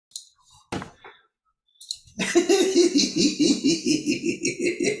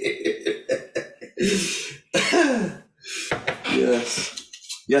Yes.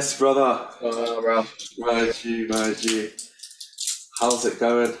 Yes, brother. Ralph. Right, you. How's it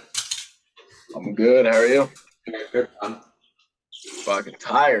going? I'm good. How are you? Good, man. Fucking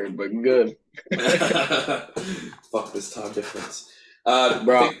tired, but good. Fuck this time difference.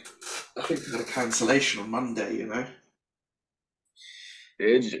 Bro. I think I had a cancellation on Monday, you know?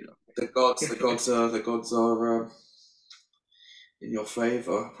 Did you? The gods are in your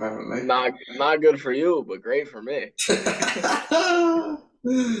favor, apparently. Not good for you, but great for me.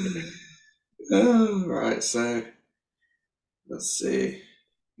 Right, so let's see.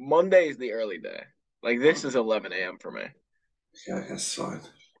 Monday's the early day. Like this is 11 a.m. for me. Okay, that's fine.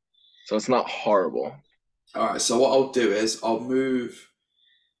 So it's not horrible. Alright, so what I'll do is I'll move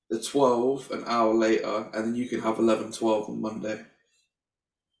the 12 an hour later, and then you can have 11:12 on Monday.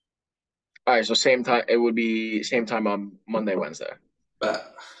 All right, so same time. It would be same time on Monday, Wednesday. Bet.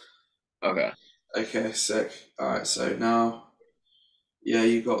 Okay. Okay, sick. Alright, so now, yeah,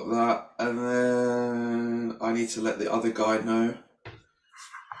 you got that, and then I need to let the other guy know.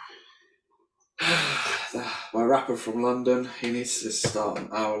 My rapper from London, he needs to start an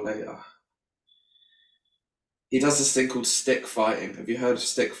hour later. He does this thing called stick fighting. Have you heard of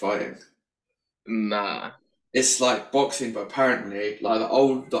stick fighting? Nah. It's like boxing, but apparently, like the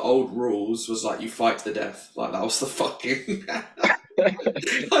old rules was like you fight to the death. Like that was the fucking.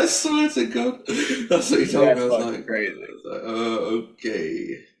 I swear to God, that's what he told me. I was like, crazy. I was like,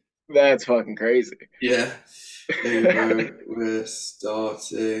 okay. That's fucking crazy. Yeah. Hey, we're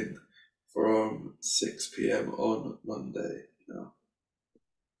starting from 6 p.m. on Monday now.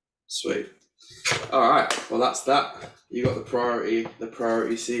 Sweet. All right. Well, that's that. You got the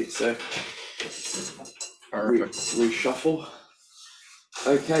priority seat. So Perfect. Reshuffle.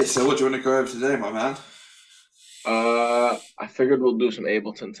 Okay. So what do you want to go over today, my man? I figured we'll do some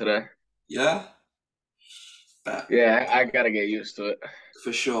Ableton today. Yeah. Bet. Yeah, I gotta get used to it.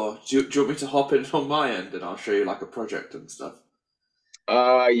 For sure. Do you want me to hop in on my end and I'll show you like a project and stuff?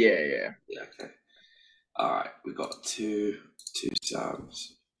 Yeah. Yeah, okay. Alright, we got two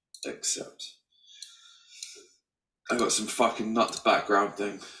sounds. Except I got some fucking nuts background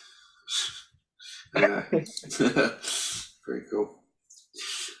thing. Yeah. Pretty cool.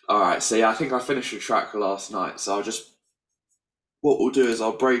 Alright, so yeah, I think I finished the track last night, so what we'll do is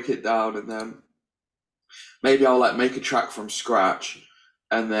I'll break it down and then maybe I'll like make a track from scratch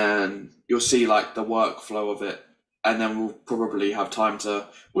and then you'll see like the workflow of it, and then we'll probably have time to.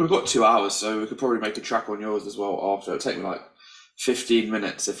 Well, we've got 2 hours, so we could probably make a track on yours as well after. It'll take me like 15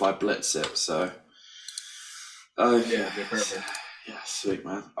 minutes if I blitz it. So, yeah, perfect. Yeah, sweet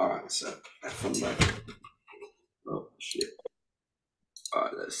man. All right, so oh shit. All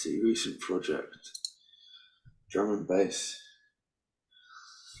right, let's see. Recent project, drum and bass.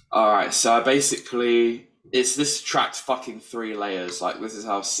 All right, so I basically. This track's fucking 3 layers. Like, this is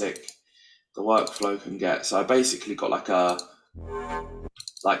how sick the workflow can get. So I basically got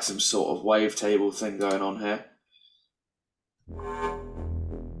like some sort of wavetable thing going on here.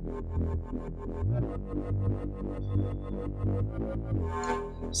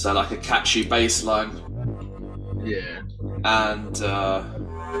 So like a catchy bass line. Yeah. And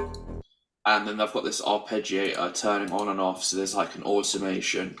then I've got this arpeggiator turning on and off. So there's like an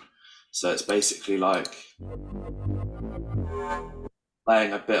automation. So it's basically like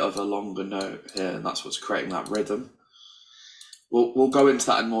playing a bit of a longer note here, and that's what's creating that rhythm. We'll go into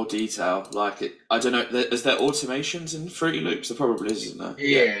that in more detail. Like it, I don't know. Is there automations in Fruity Loops? There probably is, isn't there?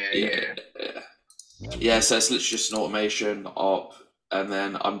 Yeah. So it's literally just an automation op, and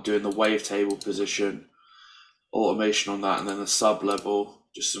then I'm doing the wavetable position, automation on that, and then the sub level,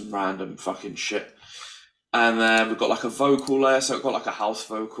 just some random fucking shit. And then we've got like a vocal layer, so I've got like a house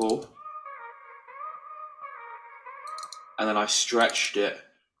vocal. And then I stretched it.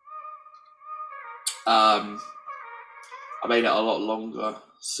 I made it a lot longer,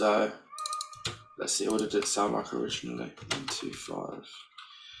 so let's see, what did it sound like originally? 1, 2, 5.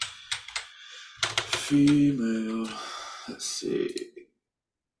 Female. Let's see.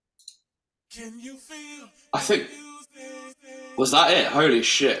 Can you feel? I think. Was that it? Holy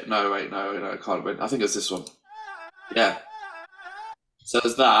shit! No, wait, no, it can't have been. I think it's this one. Yeah. So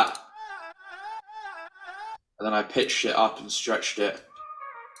there's that. And then I pitched it up and stretched it.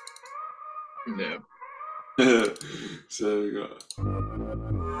 No. So we got.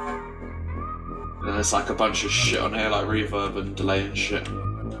 And then there's like a bunch of shit on here, like reverb and delay and shit. And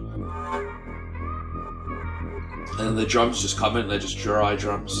then the drums just come in, they're just dry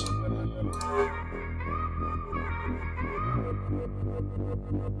drums.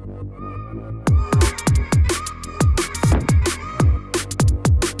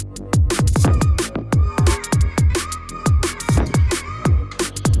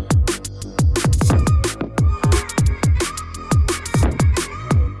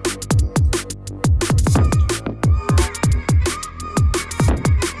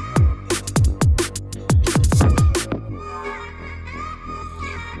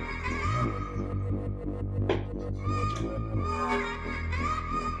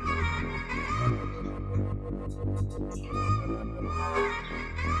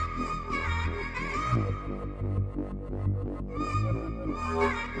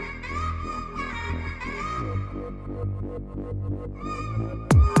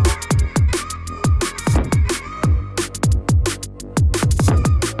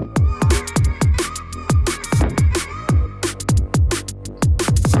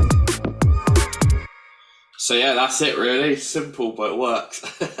 So yeah, that's it really. Simple, but it works.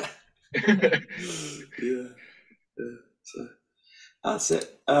 Yeah. So that's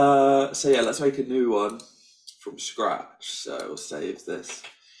it. So yeah, let's make a new one from scratch. So we'll save this.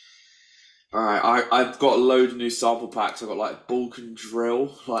 Alright, I've got a load of new sample packs. I've got like Balkan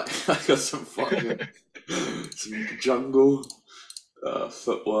drill, like I got some fucking some jungle,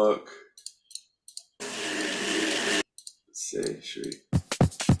 footwork. Let's see,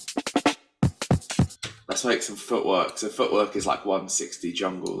 let's make some footwork. So footwork is like 160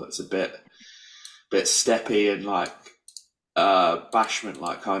 jungle. That's a bit steppy and like bashment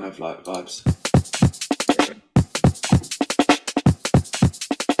like kind of like vibes.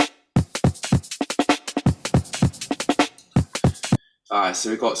 Alright, so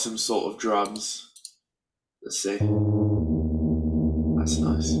we've got some sort of drums. Let's see. That's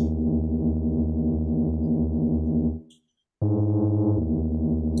nice.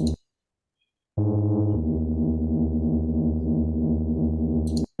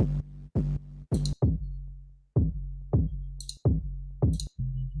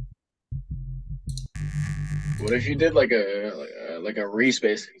 What if you did like a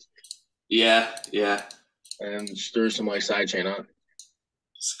respace Yeah, and just threw some like sidechain on?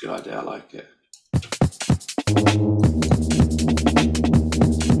 it's a good idea. I like it.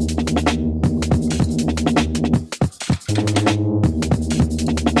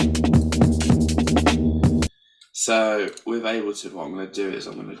 So with Ableton, what I'm going to do is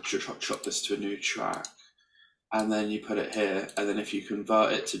I'm going to chop this to a new track, and then you put it here, and then if you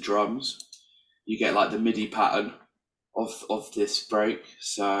convert it to drums, you get like the MIDI pattern of this break.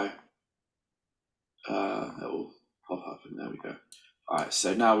 So it will pop up, and there we go. All right,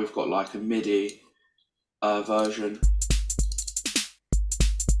 so now we've got like a MIDI version.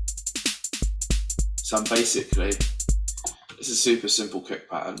 So I'm basically, it's a super simple kick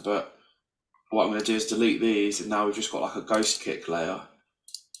pattern, but what I'm going to do is delete these, and now we've just got like a ghost kick layer,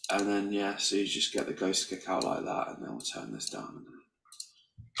 and then yeah, so you just get the ghost kick out like that, and then we'll turn this down and then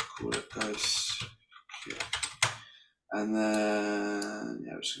call it ghost kick, and then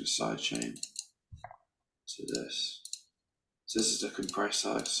yeah, we're just going to sidechain to this. So this is a compressed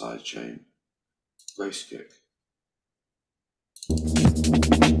sidechain ghost kick.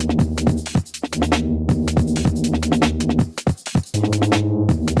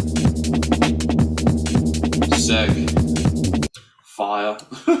 Sick. Fire.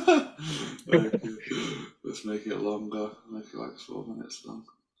 Let's make it longer, make it like 4 minutes long.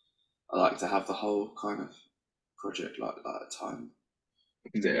 I like to have the whole kind of project like that at a time.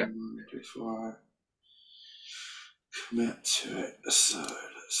 Yeah. Before I commit to it. So let's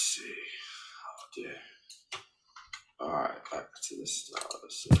see. Oh dear. Alright, back to the start.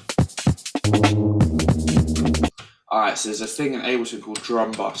 Alright, so there's a thing in Ableton called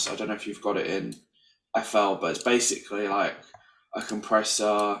drum bus. I don't know if you've got it in FL, but it's basically like a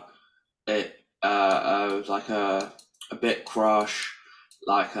compressor, like a bit crush,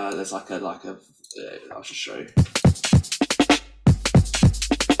 like there's like a I'll just show you.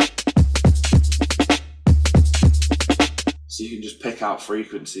 So you can just pick out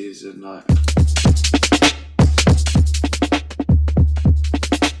frequencies and like.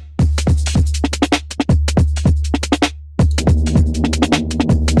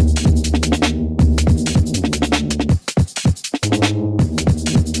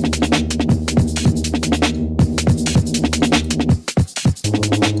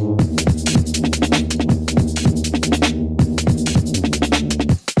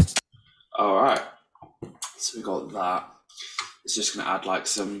 It's just going to add like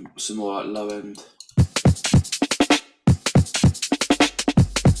some more like low end.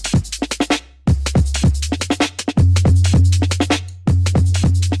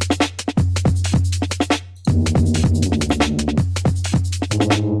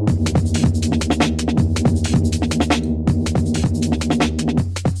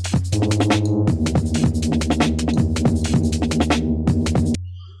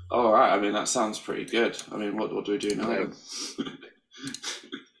 All right, I mean that sounds pretty good. I mean, what do we do now? Yeah.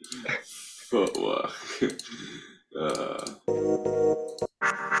 Footwork.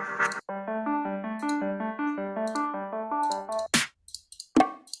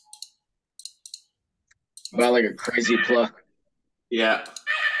 About like a crazy pluck. Yeah.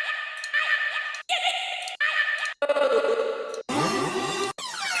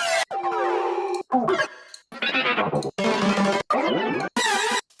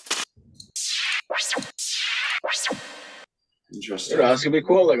 Interesting. Yeah, that's gonna be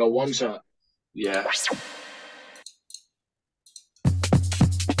cool, like a one shot. Yeah.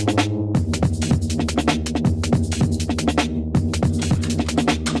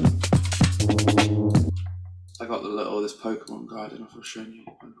 Oh, this Pokemon guy. I don't know if I've shown you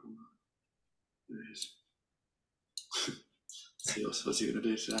Pokemon guy. There it is. See what's he going to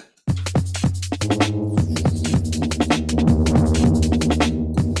do today.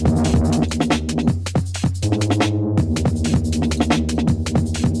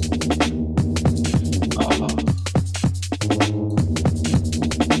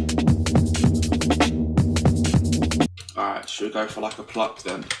 Alright, should we go for like a pluck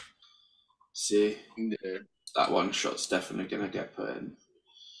then? See? Yeah. That one shot's definitely going to get put in.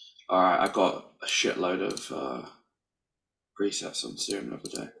 Alright, I got a shitload of presets on Serum the other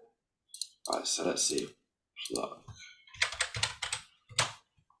day. Alright, so let's see. Pluck.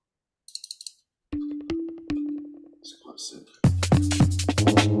 It's quite simple.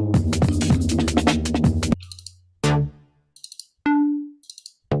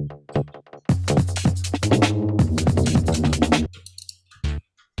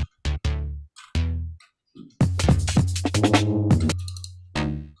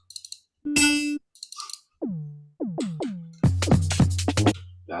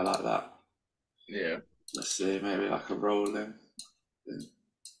 Yeah, I like that. Yeah. Let's see, maybe like a rolling.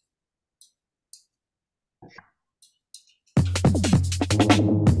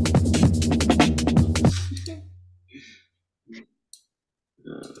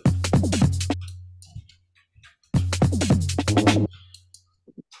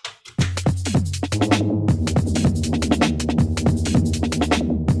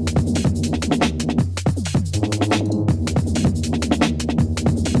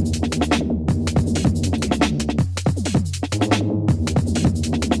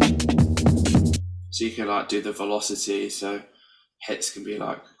 So you can like do the velocity, so hits can be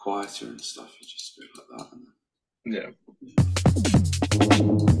like quieter and stuff. You just go like that. And Yeah.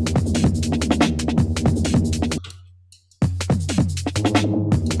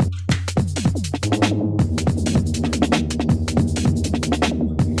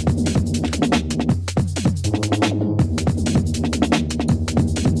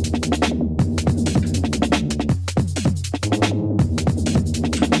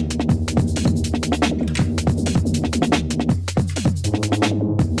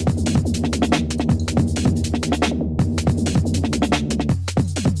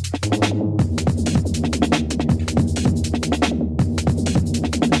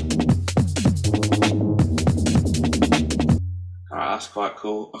 that's quite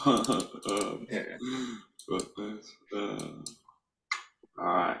cool. Yeah.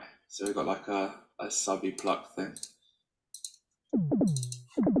 Alright, so we've got like a subby pluck thing.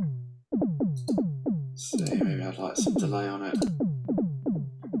 See, maybe I'd like some delay on it.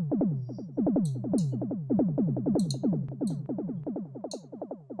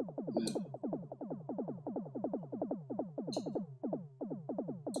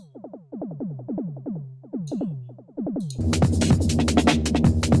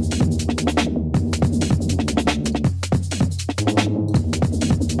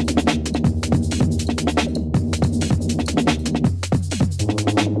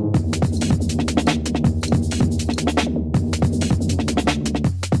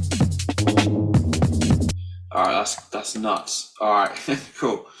 That's nuts. Alright,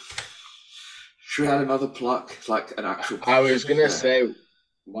 cool. Should we add another pluck? Like an actual pluck? I was gonna say,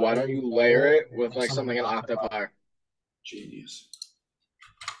 why don't you layer it with like something an octave higher? Genius.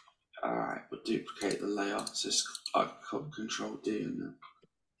 Alright, we'll duplicate the layer. So it's like Control D and then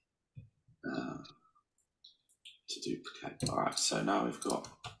to duplicate. Alright, so now we've got.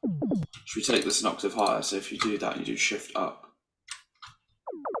 Should we take this an octave higher? So if you do that, you do Shift up.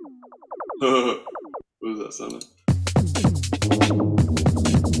 What does that sound like?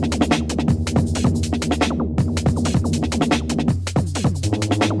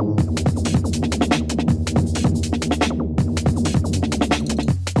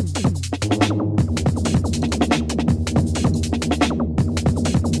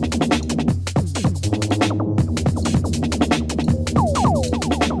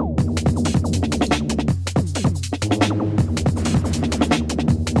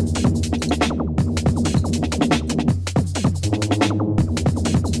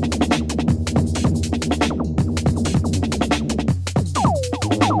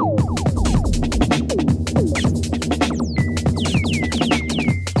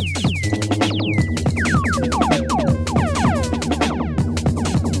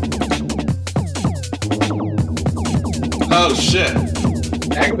 Oh shit.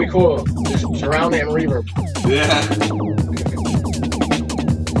 That could be cool. Just surround it and reverb. Yeah.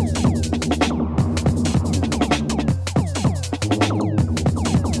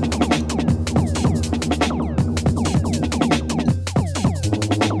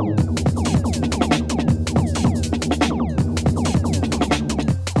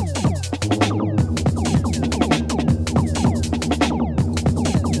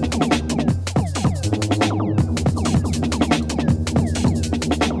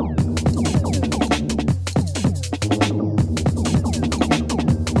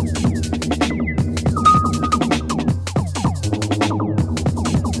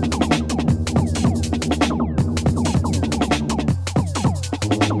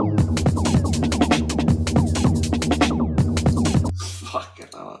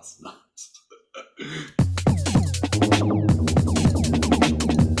 That's nuts.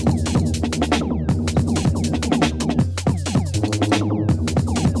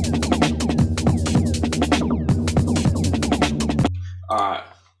 Alright,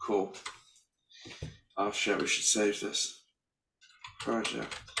 cool. Oh shit, we should save this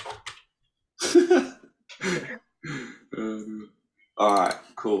project. Alright,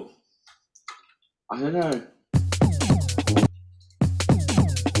 cool. I don't know.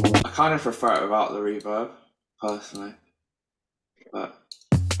 I kind of prefer it without the reverb, personally. But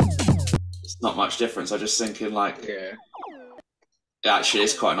it's not much difference. I'm just thinking, like, Yeah. It actually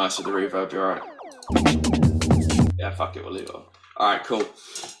is quite nice with the reverb, you're right. Yeah, fuck it, we'll leave it on. Alright, cool.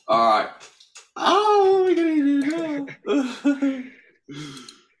 Alright. Oh, we're gonna do it now.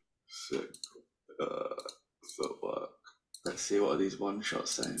 Sick. Footwork. Let's see, what are these one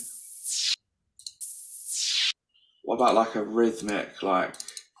shots saying? What about like a rhythmic, like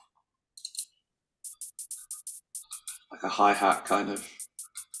a hi-hat kind of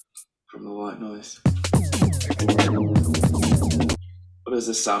from the white noise? What does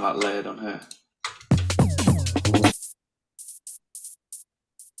this sound like layered on here?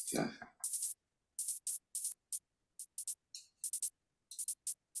 Okay.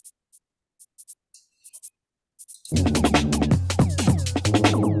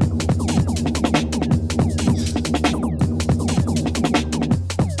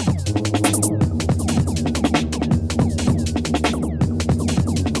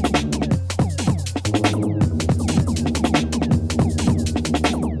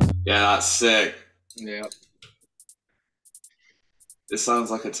 Yeah, that's sick. Yeah. It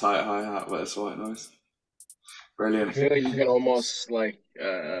sounds like a tight hi-hat, but it's white noise. Brilliant. I feel like you can almost like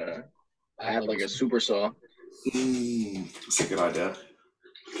add like a super saw. That's a good idea.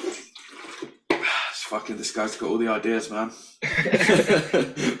 Fucking, this guy's got all the ideas, man.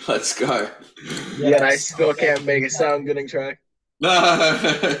 Let's go. Yeah, I still can't make a sounding track. No,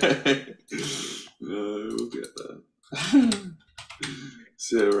 we'll get there.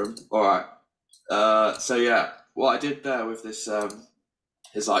 Serum. All right. So yeah, what I did there with this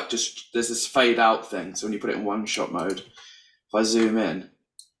is like just there's this fade out thing. So when you put it in one shot mode, if I zoom in,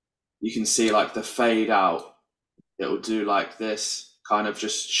 you can see like the fade out. It will do like this, kind of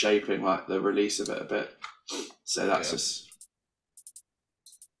just shaping like the release of it a bit. So that's just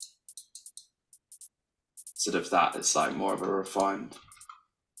instead of that, it's like more of a refined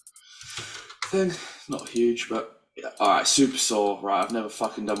thing. Not huge, but yeah. All right, super saw. Right, I've never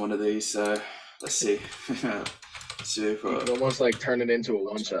fucking done one of these, so let's see. Super. You can almost like turn it into a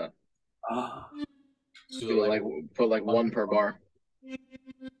one shot. Ah. So like put like one per bar.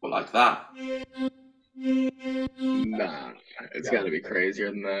 Well, like that. Nah, it's got to be crazier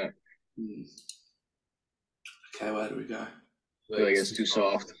than that. Okay, where do we go? I feel like it's too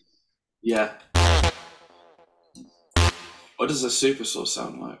soft. Yeah. What does a super saw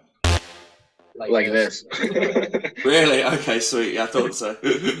sound like? Like this. Really? Okay, sweet. Yeah, I thought so.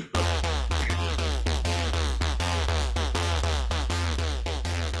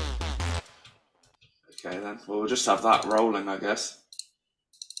 Okay then. Well, we'll just have that rolling, I guess.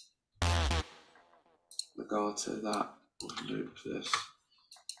 Legato that. We'll loop this.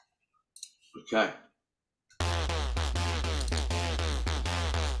 Okay.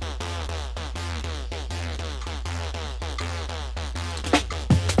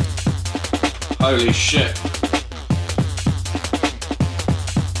 Holy shit.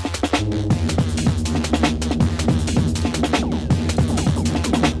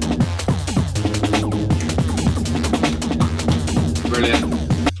 Brilliant.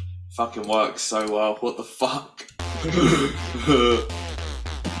 Fucking works so well. What the fuck?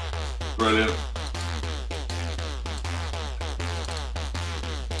 Brilliant.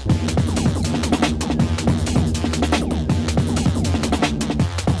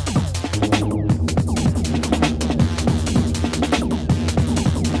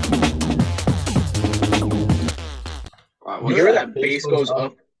 Right, You hear that bass goes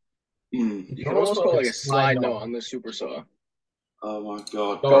up? Mm. You can almost put like a slide note on the super saw. Oh my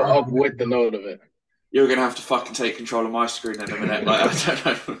god. Go up with the note of it. You're gonna have to fucking take control of my screen in a minute. Like, I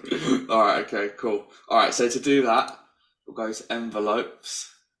don't know. Alright, okay, cool. Alright, so to do that, we'll go to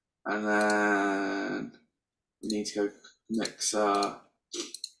envelopes, and then we need to go mixer,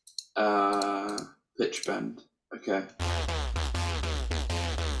 pitch bend. Okay.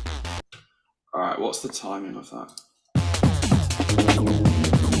 Alright, what's the timing of that?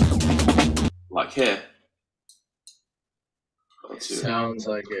 Like here? Sounds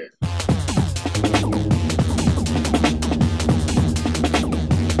like it.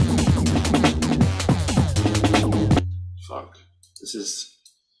 Fuck. This is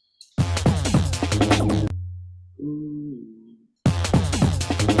It's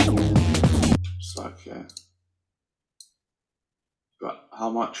like, yeah. But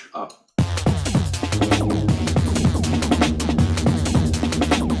how much up?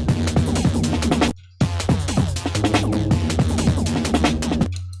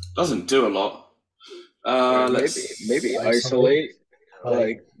 Doesn't do a lot. Maybe isolate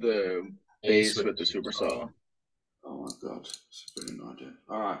like the bass with the super saw. Oh my god, that's a brilliant idea.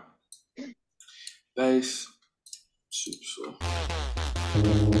 Alright. Bass, super saw.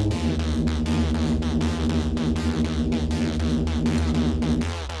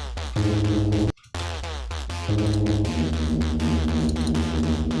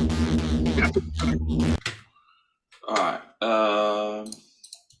 Alright.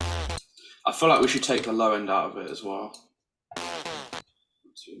 I feel like we should take the low end out of it as well.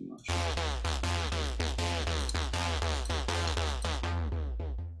 Not too much.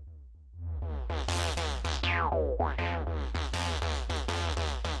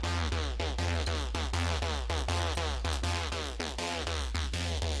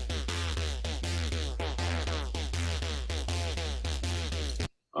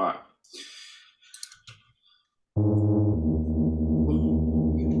 Alright.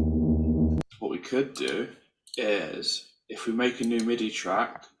 What we could do is, if we make a new MIDI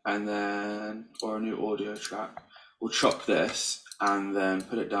track and then, or a new audio track, we'll chop this and then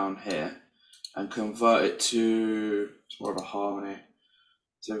put it down here and convert it to more of a harmony.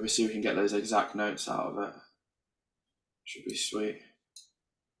 So we see if we can get those exact notes out of it. Should be sweet.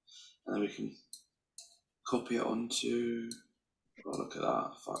 And then we can copy it onto, oh look at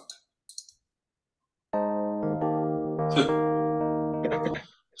that, fuck.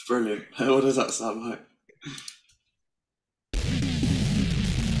 It's brilliant. What does that sound like?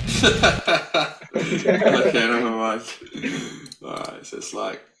 Okay, never mind. Alright, so it's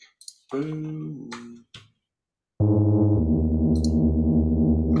like boom.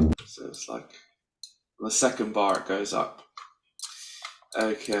 So it's like on the second bar it goes up.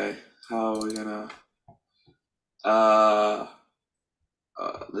 Okay, how are we gonna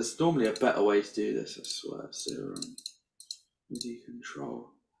there's normally a better way to do this, I swear. Serum MIDI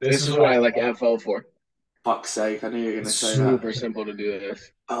control. This is what I like FL for. Fuck's sake, I knew you were gonna say that. Super simple to do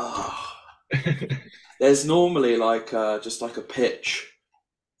this. Oh. There's normally like just like a pitch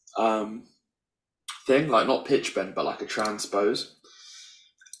thing, like not pitch bend, but like a transpose.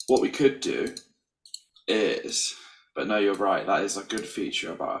 What we could do is, but no, you're right, that is a good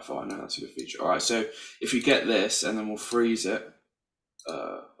feature about FL. I know that's a good feature. All right, so if you get this and then we'll freeze it,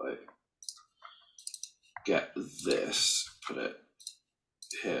 wait, get this, put it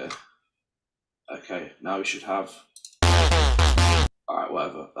here. Okay, now we should have, all right,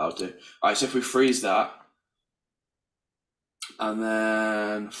 whatever, that'll do. All right, so if we freeze that and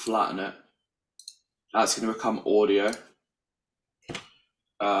then flatten it, that's going to become audio.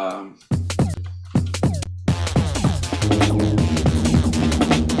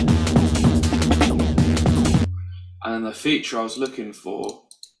 And then the feature I was looking for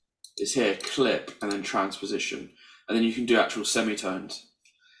is here, clip and then transposition, and then you can do actual semitones.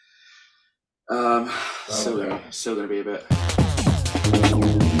 Still gonna be a bit.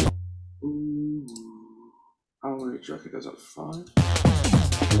 Ooh. How many do you reckon it goes up? 5?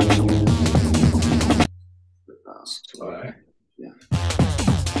 Yeah.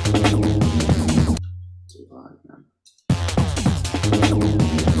 5, man.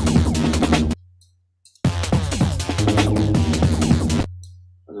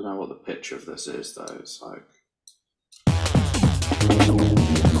 I don't know what the picture of this is though. It's like,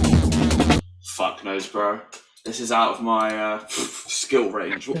 fuck knows, bro. This is out of my skill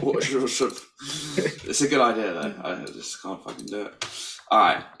range. It's a good idea though. I just can't fucking do it. All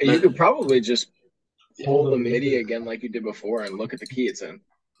right. You could probably just pull the MIDI again like you did before and look at the key it's in.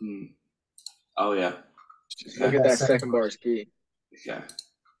 Oh yeah. Just look at that second bar's key. Okay.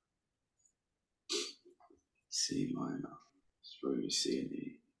 C minor. It's probably C and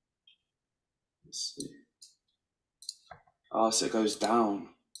E. Let's see. Oh, so it goes down.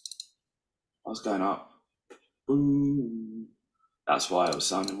 I was going up. Boom. That's why it was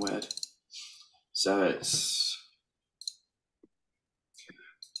sounding weird. So it's,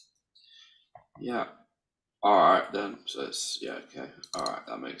 yeah. All right then. So it's, yeah, okay. All right,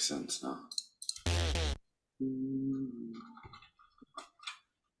 that makes sense now.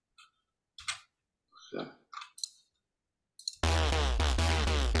 Okay.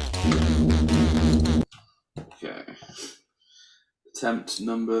 Okay. Attempt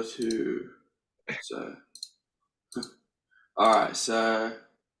number 2. So, all right. So,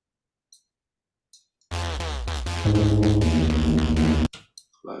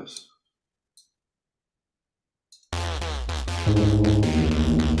 close.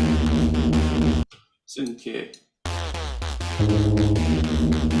 It's in key.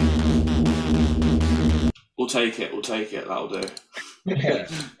 We'll take it. That'll do. Yeah.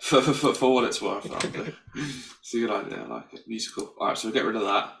 for what it's worth, that'll do. It's a good idea. I like it. Musical. All right, so we'll get rid of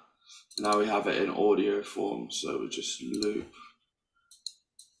that. Now we have it in audio form, so we'll just loop,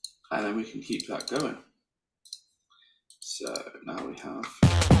 and then we can keep that going. So now we have.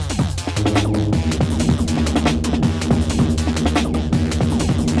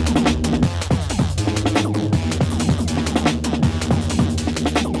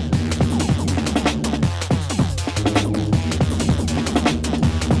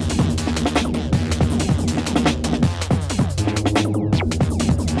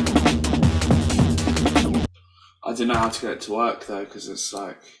 I don't know how to get it to work though, because it's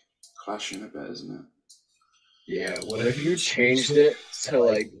like clashing a bit, isn't it? Yeah. What if you changed it to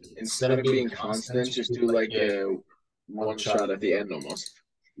like instead of being constant, just do like a one shot at the end almost,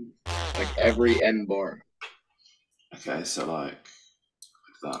 like every end bar. Okay, so like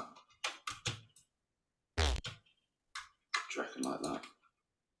that. Do you reckon like that?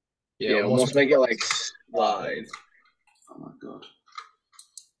 Yeah, almost make it like slide, Oh my god.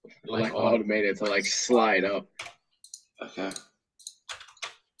 like automate it to like slide up. Okay.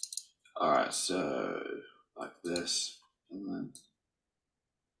 All right, so like this, and then.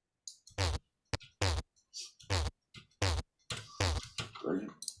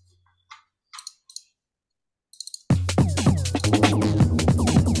 Brilliant.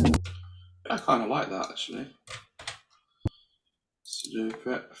 I kind of like that actually. Let's loop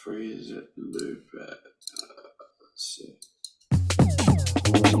it, freeze it, loop it. Let's see.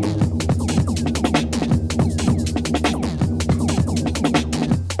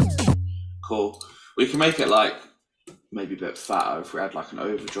 Cool. We can make it like maybe a bit fatter if we had like an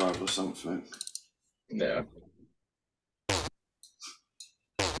overdrive or something. Yeah.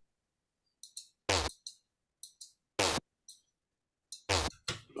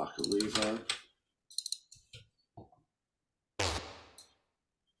 Like a reverb.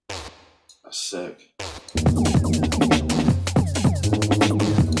 That's sick.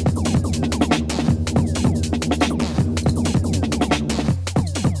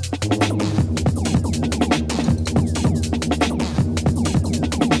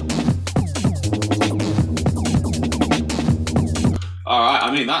 Alright,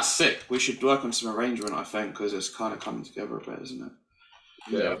 I mean, that's sick. We should work on some arrangement, I think, because it's kind of coming together a bit, isn't it?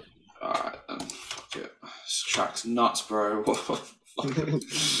 Yeah. Alright, then. Fuck it. This track's nuts, bro.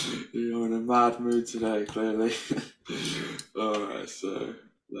 You're in a mad mood today, clearly. Alright, so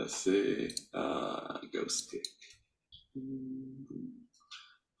let's see. Ghost kick. I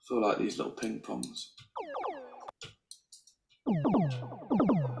feel like these little ping pongs.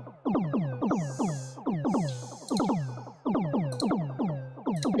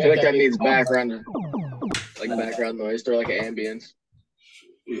 I feel like that needs background, like background noise or like ambience.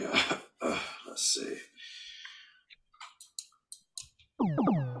 Yeah. Let's see.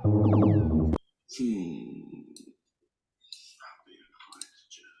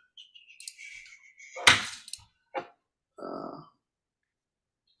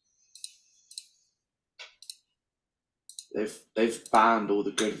 They've banned all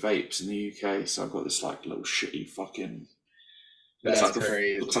the good vapes in the UK, so I've got this like little shitty fucking. That's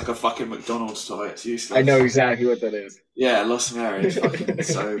crazy. Looks like a fucking McDonald's toy. It's useless. I know exactly what that is. Yeah, Lost Mary is fucking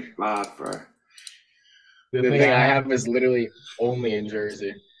so bad, bro. The thing I have is literally only in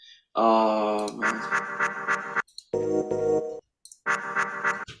Jersey. Oh man.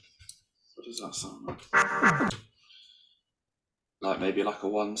 What does that sound like? Like maybe like a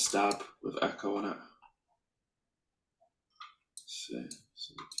one stab with echo on it. Let's see.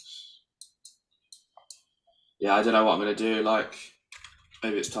 Yeah, I don't know what I'm gonna do. Like,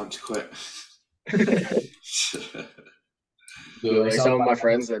 maybe it's time to quit. Like some of my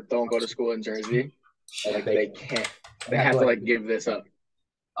friends that don't go to school in Jersey, like they can't. They have to like give this up.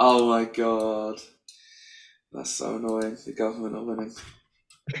 Oh my god, that's so annoying. The government are winning.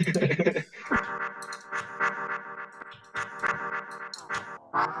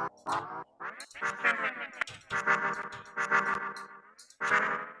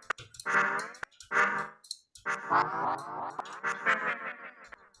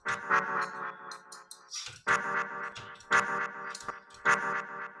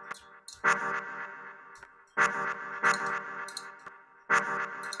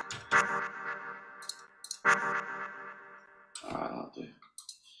 Alright, that'll do.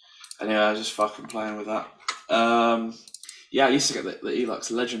 Anyway, I was just fucking playing with that. Yeah, I used to get the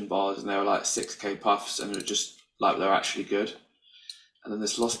Elux Legend bars, and they were like 6k puffs, and it was just like they're actually good. And then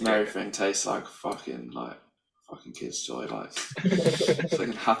this Lost Mary thing tastes like fucking fucking kid's toy, like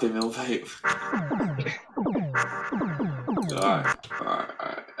fucking Happy Meal vape. Alright.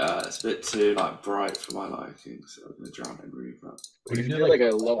 It's a bit too like bright for my liking, so I'm gonna drown it in reverb. What if you do like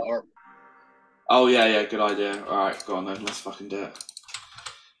a low ARP? Oh yeah, good idea. Alright, go on then, let's fucking do it.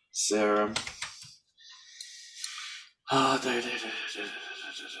 Serum. Oh.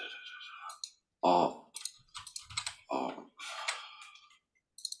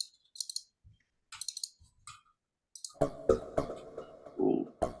 Ooh.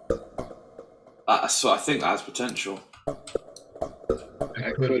 So I think that has potential.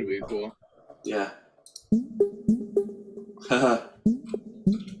 That could be cool. Yeah.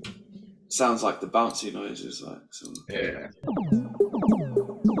 Sounds like the bouncy noises, like some. Yeah.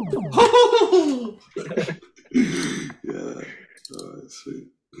 Yeah. Oh, sweet.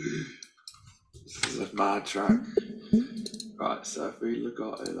 This is a mad track. Right, so if we look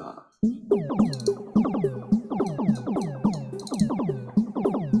at that.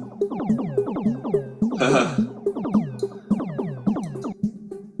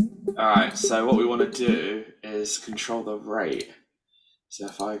 Alright, so what we want to do is control the rate. So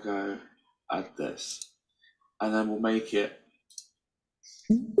if I go add this, and then we'll make it.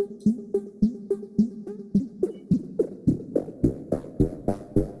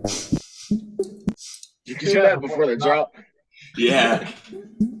 You can do that before the drop. Yeah.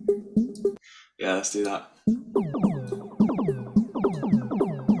 Yeah, let's do that.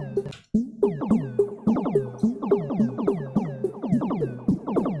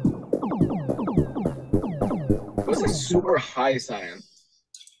 What's the super high sound?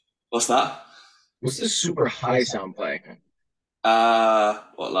 What's that? What's the super high sound playing?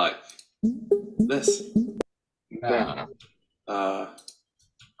 What, like this? Nah.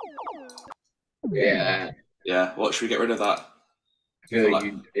 Yeah. Yeah, what, should we get rid of that? I feel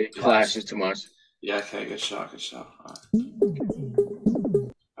like it clashes too much. Yeah, okay, good shot.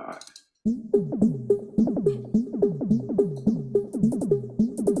 Alright.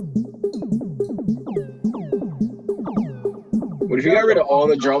 What if you got rid of all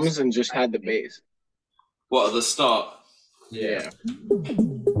the drums and just had the bass? What, at the start? Yeah.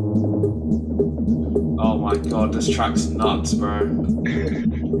 Oh my god, this track's nuts, bro.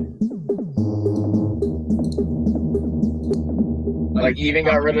 Like, even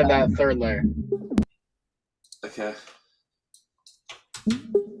got rid of that third layer. Okay.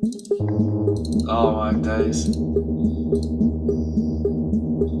 Oh my days.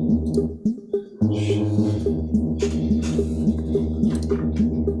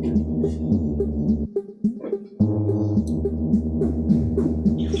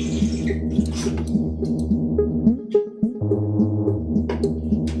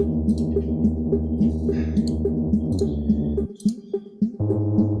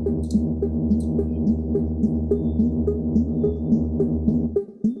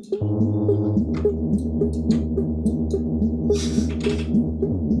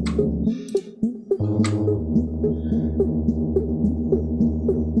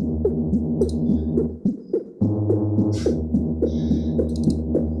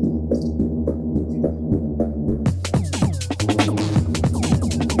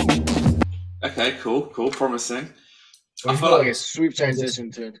 Okay, cool, promising. I feel like a sweep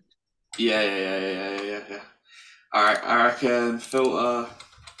transition to. Yeah. Alright, I reckon filter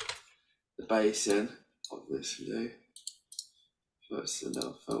the bass in, obviously. First a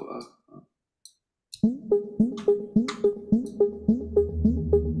little filter.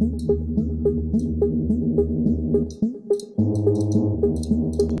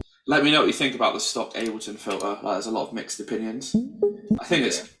 Let me know what you think about the stock Ableton filter. Like, there's a lot of mixed opinions. I think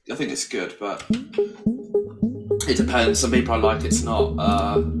it's good, but it depends. Some people like it's not,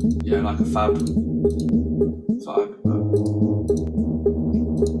 like a fab vibe.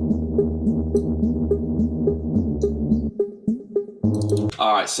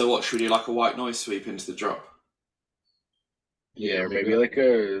 All right. So what should we do? Like a white noise sweep into the drop? Yeah, or maybe like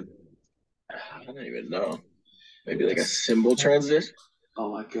a. I don't even know. Maybe like a cymbal transition.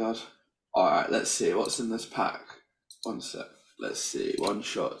 Oh my god. All right. Let's see what's in this pack. One sec. Let's see. One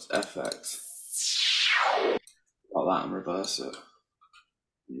shot FX. Like that and reverse it.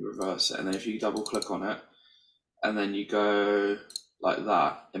 You reverse it, and then if you double click on it, and then you go like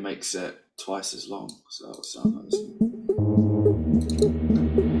that, it makes it twice as long. So that'll sound like this.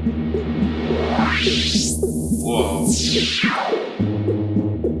 Whoa.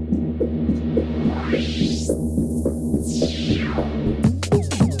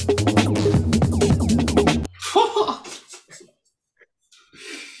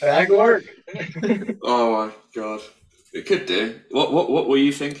 That could work. Oh my god. It could do. What were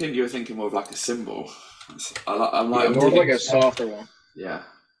you thinking? You were thinking more of like a cymbal. I'm Yeah, like, more of like a softer one. yeah,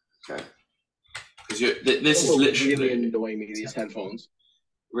 okay. Because this is Also literally really annoying me, these headphones.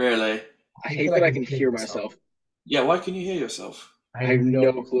 really. I hate that I can hear myself. Yeah, why can you hear yourself? I have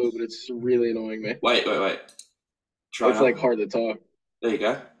no clue, but it's really annoying me. Wait. Try It's now. like hard to talk. There you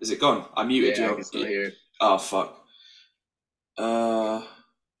go. Is it gone? I muted Yeah, you. I can still hear it. Oh fuck.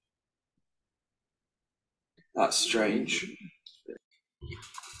 That's strange.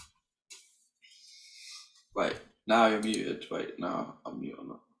 Wait, now you're muted. Wait, no, I'm mute on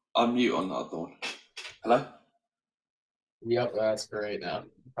that. I'm mute on the other one. Hello? Yep, that's great now.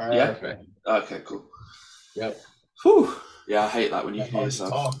 Yeah? Perfect. Okay, cool. Yep. Whew. Yeah, I hate that when you hear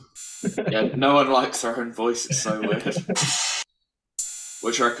yourself. Yeah, no one likes their own voice. It's so weird.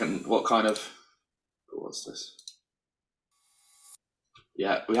 What do you reckon? What kind of... What's this?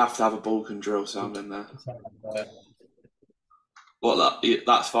 Yeah, we have to have a Balkan drill sound in there. What,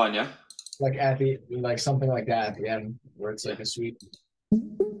 that's fine, yeah? Like at the, like something like that at the end, where it's like a sweet.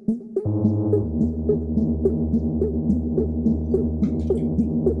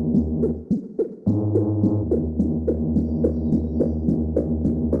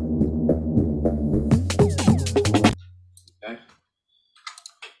 Okay.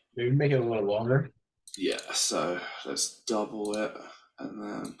 Maybe make it a little longer. Yeah, so let's double it and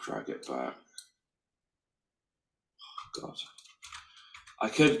then drag it back. Oh, God. I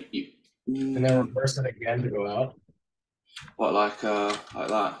could... And then reverse it again to go out. What, like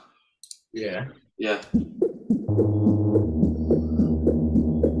that? Yeah. Yeah.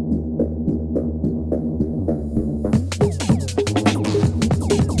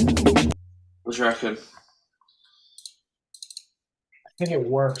 What do you reckon? I think it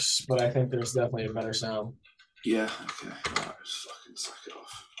works, but I think there's definitely a better sound. Yeah, okay. Right, just fucking suck it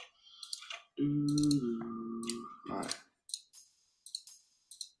off. Right.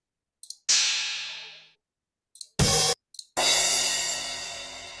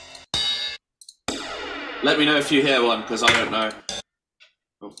 Let me know if you hear one, because I don't know.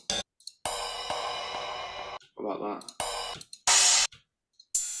 Oh. What about that?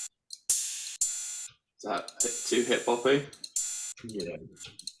 Is that too hip hoppy? Yeah.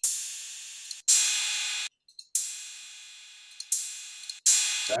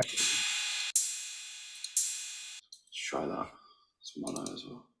 Exactly. Let's try that. It's mono as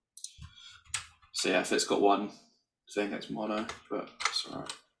well. So yeah, if it's got one thing, it's mono, but it's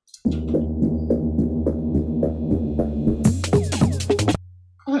alright.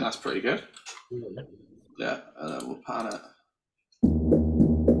 I think that's pretty good. Yeah, and then we'll pan it.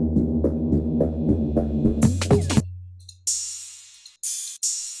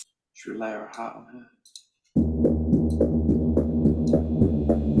 Should we layer a hat on here?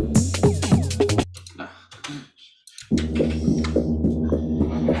 No.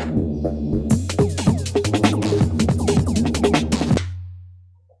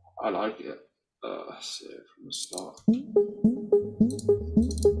 I like it. Let's see it from the start.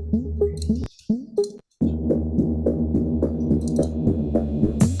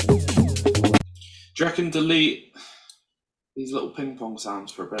 Do you reckon delete these little ping pong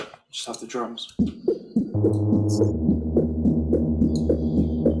sounds for a bit? Just have the drums.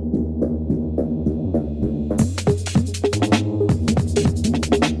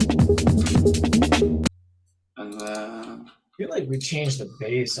 And then... I feel like we changed the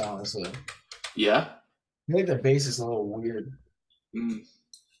bass, honestly. Yeah? I feel like the bass is a little weird.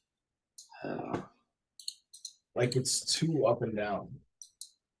 Like it's too up and down.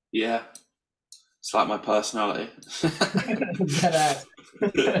 Yeah. It's like my personality.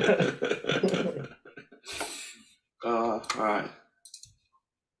 Right.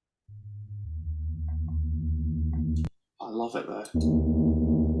 I love it though.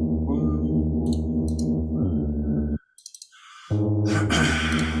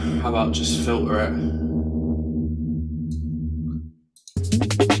 How about just filter it?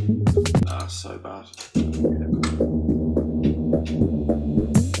 That's so bad.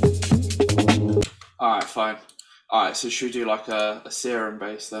 Alright, fine. Alright, so should we do like a serum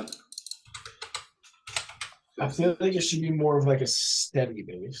bass then? I feel like it should be more of like a steady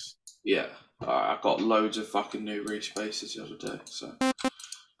bass. Yeah. Alright, I got loads of fucking new Reese basses the other day, so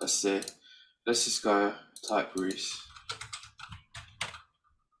let's see. Let's just go type Reese.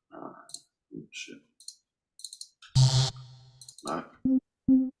 Shit. No.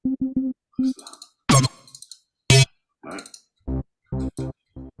 What's that? No.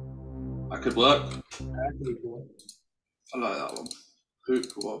 That could work. I like that one. Hoop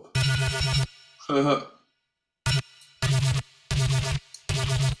wob.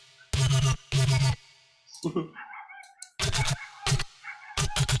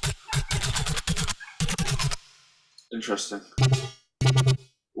 Interesting.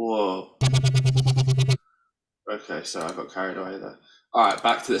 Whoa. Okay, so I got carried away there. Alright,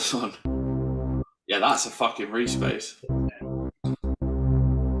 back to this one. Yeah, that's a fucking respace.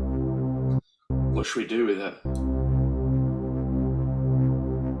 What should we do with it?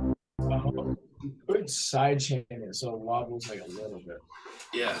 Could sidechain it so it wobbles like a little bit.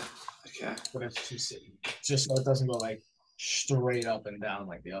 Yeah, okay. But it's just so it doesn't go like straight up and down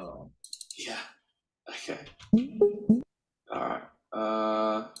like the other one. Yeah, okay. Alright.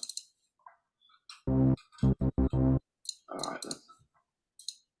 Alright then.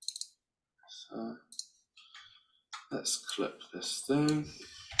 So let's clip this thing.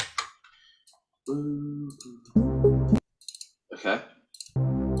 Okay.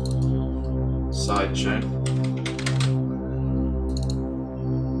 Side chain.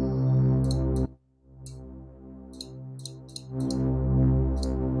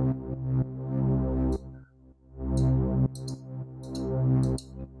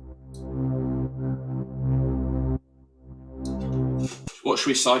 What should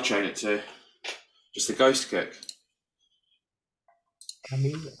we sidechain it to? Just the ghost kick? I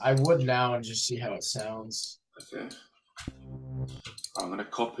mean, I would now and just see how it sounds. Okay. I'm going to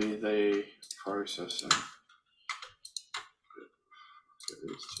copy the processing. Get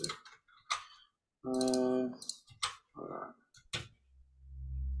these two. Alright.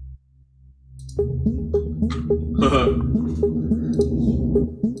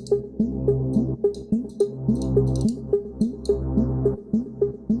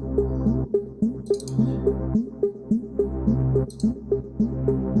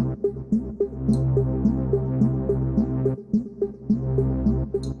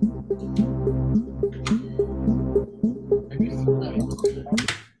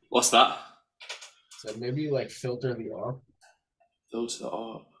 What's that? So maybe like filter the ARP. Filter the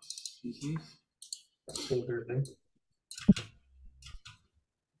ARP. Filter thing.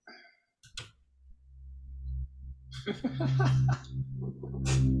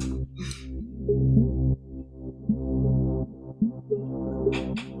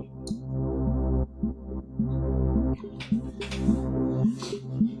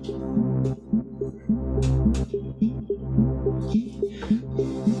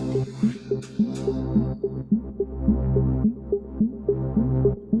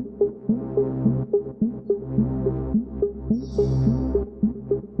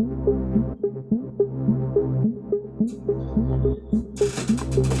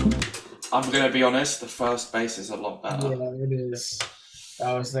 I'm going to be honest, the first bass is a lot better. Yeah, it is.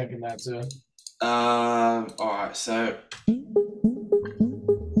 I was thinking that too. Alright, so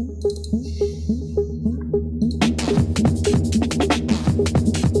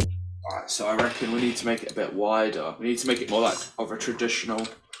so I reckon we need to make it a bit wider. We need to make it more like of a traditional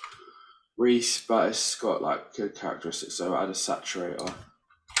Reese, but it's got like good characteristics, so add a saturator.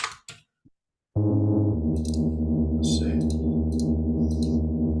 Let's see.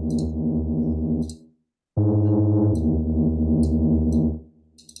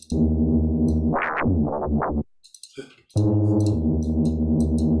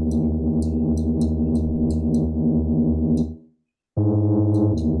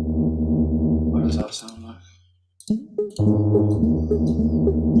 What does that sound like?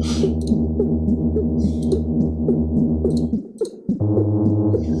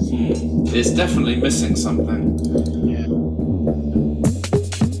 It's definitely missing something. Yeah.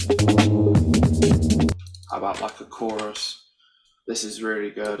 How about like a chorus? This is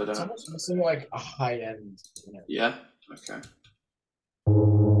really good. I don't It's know. almost missing like a high end. Yeah? Okay.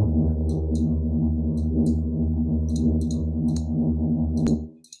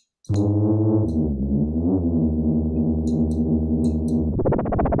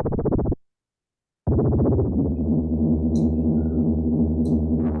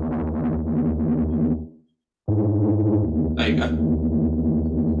 There you go.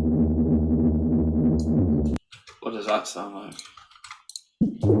 What does that sound like?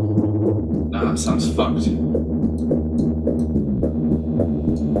 No, that sounds fucked.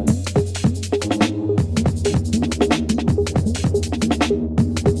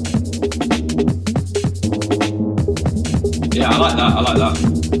 Yeah, I like that. I like that.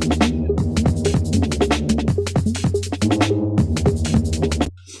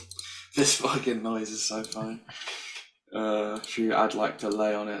 This fucking noise is so funny. Should you add like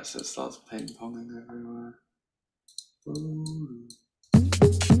delay on it so it starts ping ponging everywhere?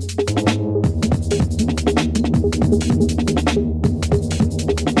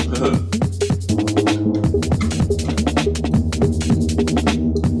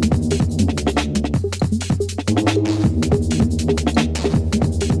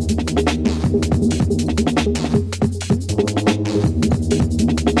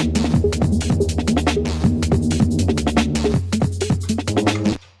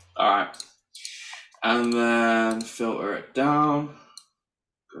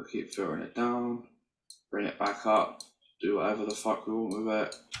 keep filtering it down, bring it back up, do whatever the fuck we want with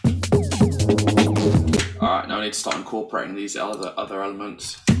it. Alright, now I need to start incorporating these other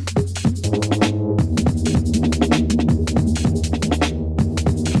elements.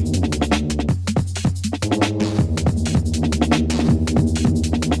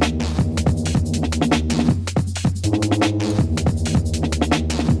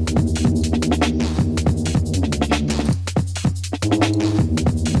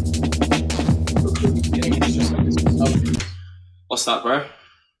 What's that, bro?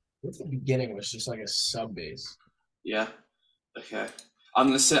 At the beginning was just like a sub bass. Yeah. Okay. I'm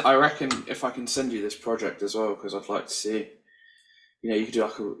gonna say, I reckon if I can send you this project as well, because I'd like to see, you know, you could do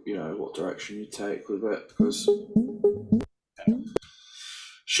like a, you know, what direction you take with it. Because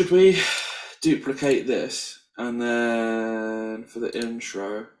should we duplicate this and then for the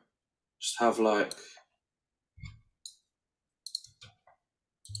intro, just have like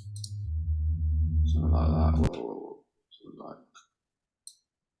something like that, or something like.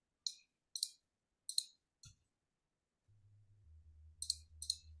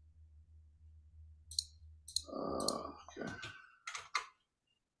 Okay.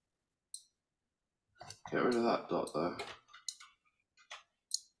 Get rid of that dot though.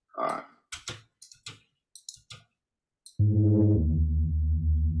 Alright.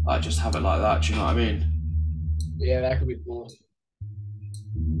 I just have it like that, do you know what I mean? Yeah, that could be cool.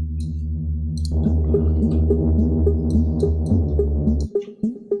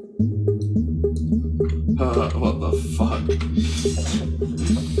 What the fuck?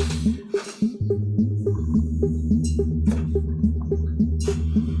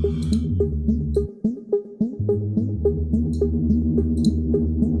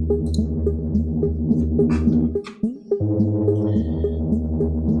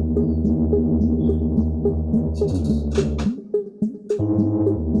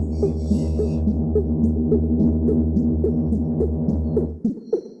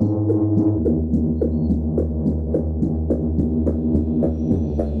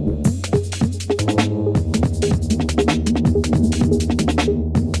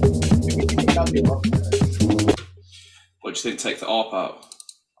 What do you think? Take the ARP out?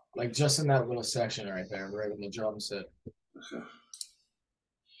 Like just in that little section right there, right when the drum set. Okay.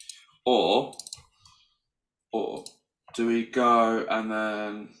 Or do we go and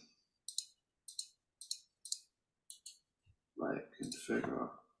then like configure?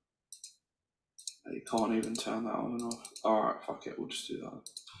 You can't even turn that on and off. Alright, fuck it, we'll just do that.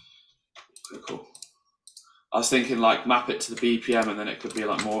 Okay, cool. I was thinking like map it to the BPM and then it could be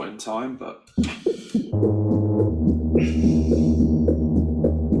like more in time, but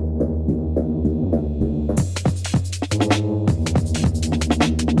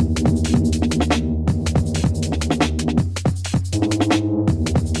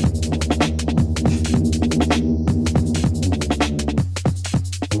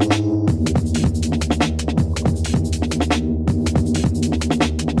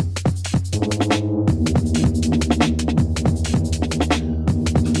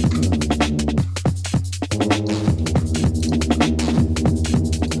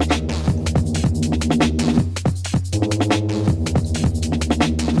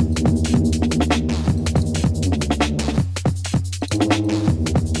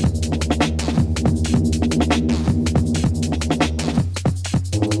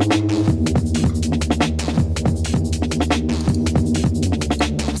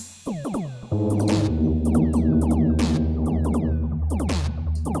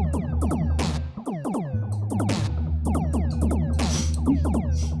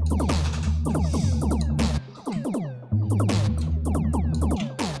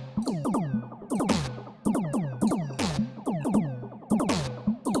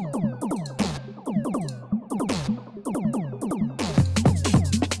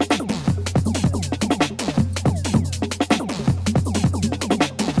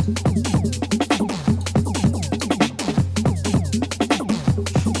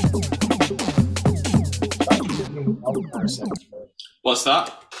what's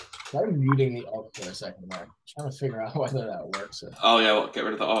that? Try muting the alt for a second there. Trying to figure out whether that works. Oh yeah, what? Get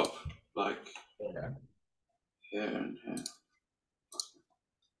rid of the ARP, like Yeah. here and here.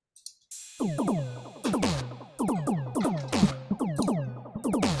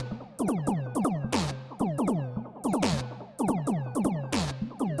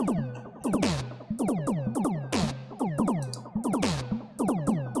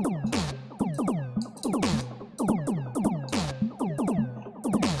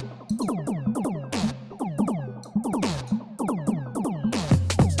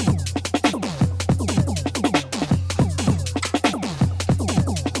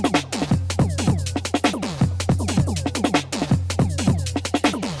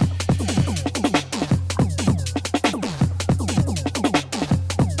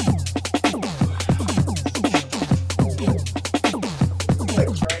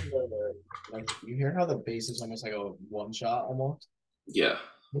 you hear how the bass is almost like a one shot almost? Yeah.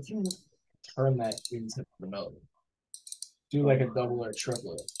 If you turn that into the melody, do like a double or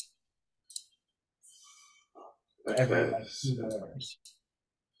triplet every Okay. like 2 bars.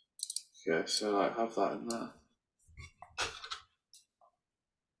 Okay, so like have that in there.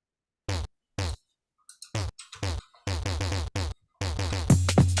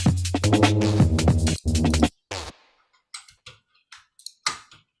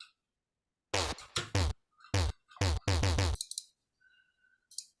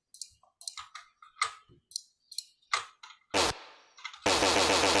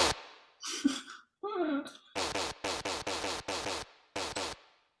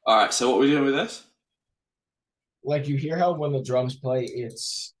 All right, so what are we doing with this? Like you hear how when the drums play,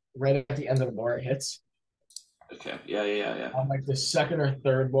 it's right at the end of the bar it hits. Okay, yeah. On like the second or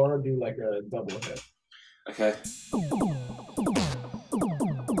third bar, do like a double hit. Okay.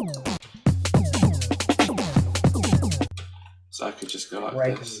 So I could just go like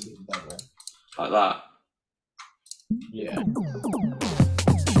Right this, when you do the double. like that. Yeah.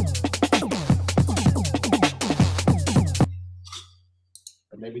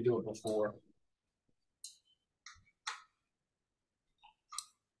 Or maybe do it before.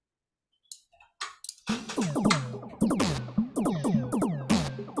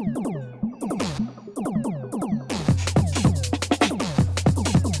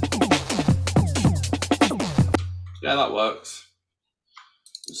 Yeah, that works.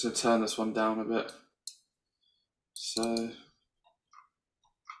 Just gonna turn this one down a bit. So.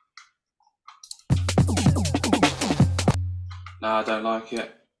 No, I don't like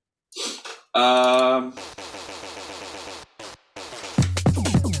it. Alright,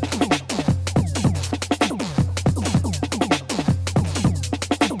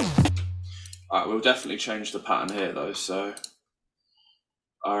 we'll definitely change the pattern here though, so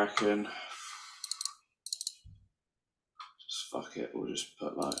I reckon just fuck it, we'll just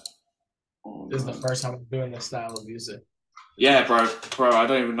put like This is the first time I'm doing this style of music. Yeah, bro, I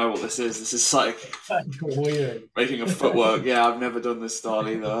don't even know what this is. This is like weird. Making a footwork. Yeah, I've never done this style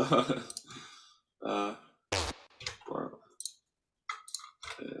either. Bro.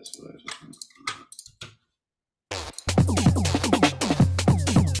 Yes,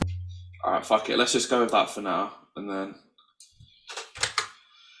 alright, fuck it. Let's just go with that for now, and then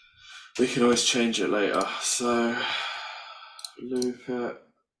we can always change it later. So, loop it,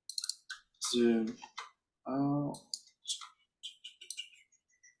 zoom out.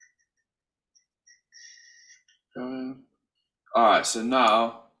 Going. Alright, so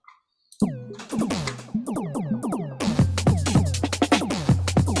now.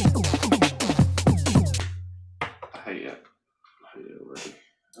 I hate it already.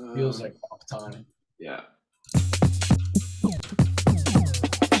 Feels like off time. Yeah.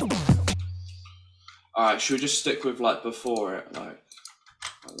 Alright, should we just stick with like before it, like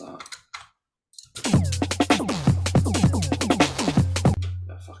that?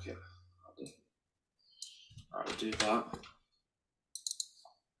 Yeah, fuck it. Alright, we'll do that.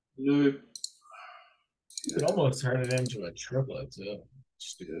 Loop. You could almost turn it into a triplet too.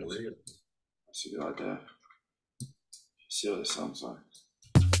 Just to Good. get rid of it. That's a good idea. See what this sounds like.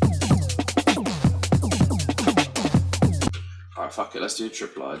 Alright, fuck it, let's do a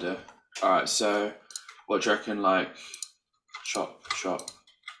triple idea. Alright, so what do you reckon, like chop,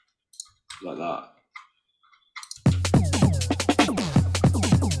 like that?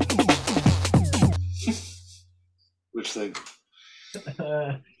 Which thing?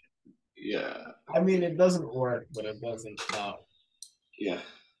 Yeah. I mean, it doesn't work, but it doesn't stop. Yeah.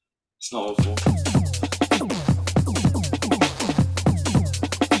 It's not awful.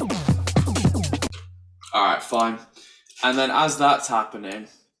 Alright, fine. And then as that's happening, I'm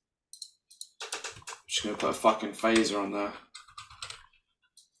just going to put a fucking phaser on there.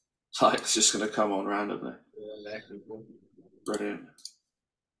 Like, it's just going to come on randomly. Yeah, cool. Brilliant.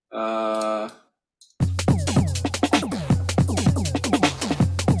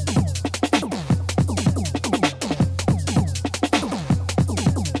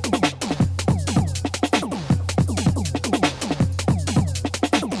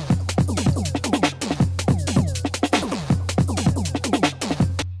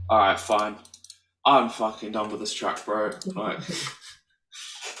 Alright, fine. I'm fucking done with this track, bro. Like,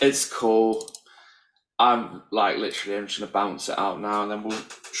 it's cool. I'm like literally, I'm just gonna bounce it out now, and then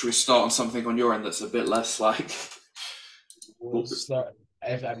should we start on something on your end that's a bit less like? We'll start.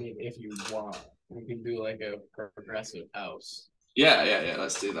 If you want, we can do like a progressive house. Yeah.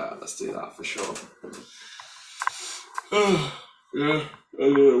 Let's do that for sure. Yeah, I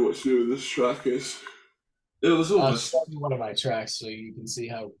don't know what to do with this track is. It was I'll almost. show you one of my tracks so you can see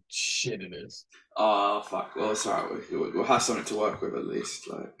how shit it is. Oh fuck. Well, it's alright. We'll have something to work with at least.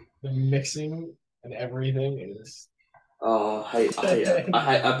 Like. The mixing and everything is. Oh, I hate it. I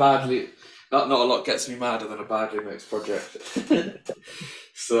hate a badly. Not a lot gets me madder than a badly mixed project.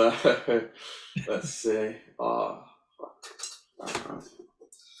 So let's see. Oh, fuck.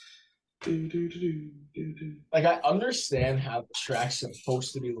 Like, I understand how the track's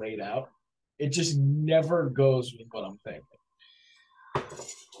supposed to be laid out. It just never goes with what I'm thinking.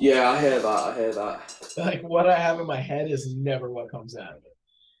 Yeah, I hear that. Like, what I have in my head is never what comes out of it.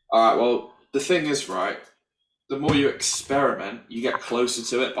 All right. Well, the thing is, right. The more you experiment, you get closer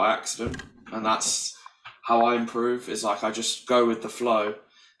to it by accident, and that's how I improve. Is like I just go with the flow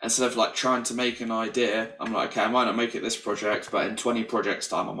instead of like trying to make an idea. I'm like, okay, I might not make it this project, but in 20 projects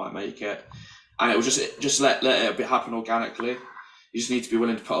time, I might make it, and it will just let it happen organically. You just need to be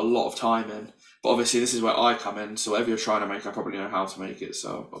willing to put a lot of time in. But obviously, this is where I come in. So whatever you're trying to make, I probably know how to make it,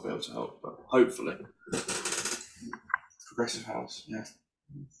 so I'll be able to help. But hopefully, progressive house, yeah.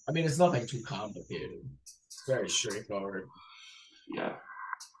 I mean, it's nothing too complicated. It's very straightforward. Yeah,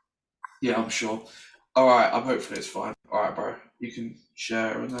 I'm sure. All right, I'm hopefully it's fine. All right, bro, you can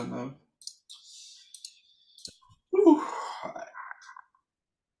share and then. Whew.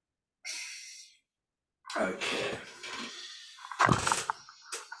 Okay.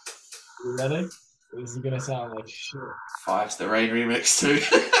 You ready? This is gonna sound like shit. Five's the Rain remix too.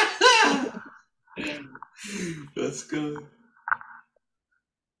 Let's go.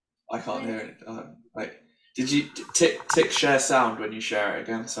 I can't hear it. Wait, did you tick share sound when you share it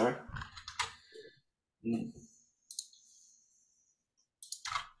again? Sorry.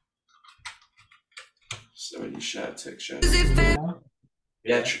 So when you share, tick share.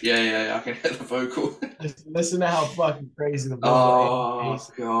 Yeah, I can hear the vocal. Just listen to how fucking crazy the vocal Oh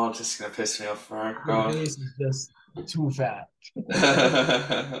god, this is gonna piss me off, bro. The bass is just too fat.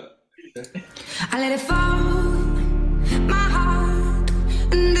 I let it fall, my heart,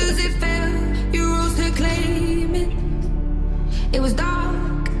 and does it feel you rose to claim it? It was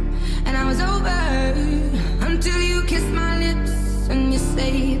dark, and I was over until you kissed my lips and you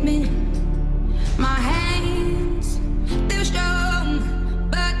saved me. My hands, they're strong,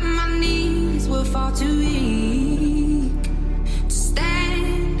 but my knees will fall too weak to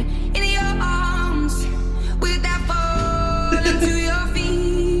stand in your arms without falling to your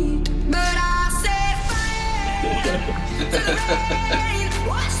feet. But I set fire to the rain,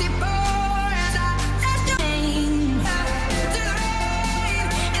 watch it pour as I touch your name. To the rain,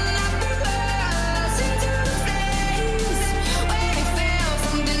 and lock the us into the flames. When it felt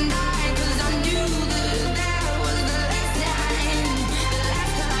something died, 'cause I knew that was the last time, the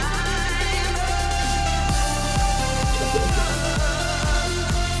last time.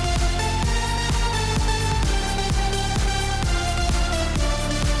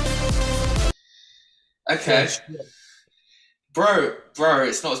 Okay. Bro,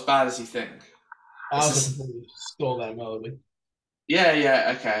 it's not as bad as you think. I was completely stole that melody.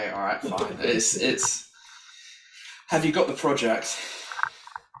 Yeah, okay, alright, fine. It's have you got the project?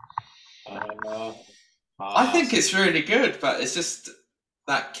 I think it's really good, but it's just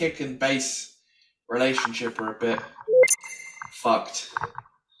that kick and bass relationship are a bit fucked.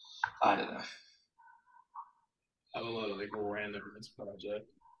 I don't know. I have a lot of like random in this project.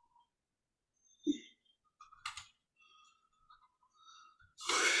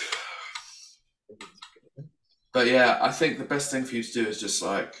 But yeah, I think the best thing for you to do is just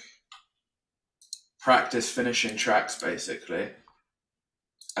like practice finishing tracks basically,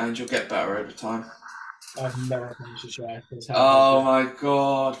 and you'll get better over time. I've never finished a track. Oh my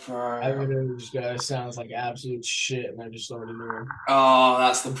god, bro. I literally just sounds like absolute shit, and I just already knew. Oh,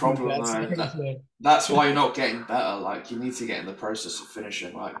 that's the problem though. That's why you're not getting better. Like, you need to get in the process of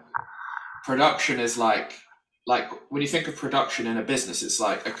finishing. Like, production is like when you think of production in a business, it's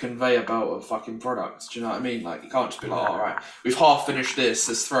like a conveyor belt of fucking products. Do you know what I mean? Like, you can't just be like, all right, we've half finished this,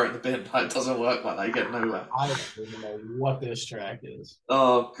 let's throw it in the bin. Like, it doesn't work like that. You get nowhere. I don't even know what this track is.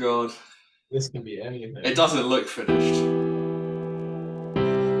 Oh god. This can be anything. It doesn't look finished.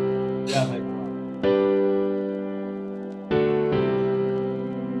 Yeah, like.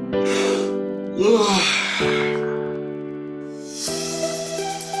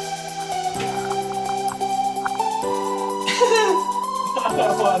 What the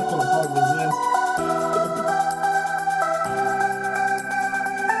fuck is this?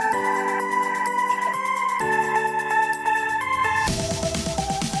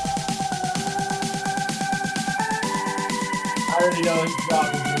 I already know this drop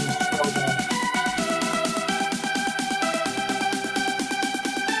is going to be so bad.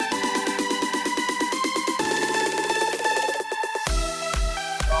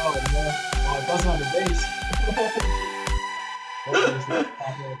 Oh, no. Oh, it doesn't have a bass.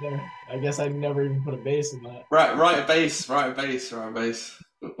 I guess I never even put a bass in that. Write a bass.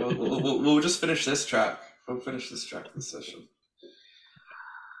 We'll just finish this track. We'll finish this track this session.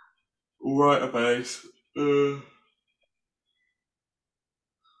 Write a bass.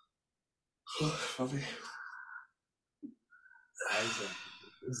 Funny.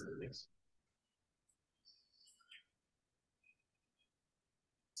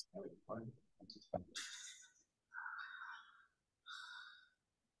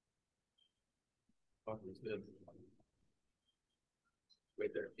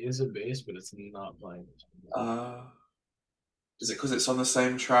 Wait, there is a bass, but it's not playing. Is it because it's on the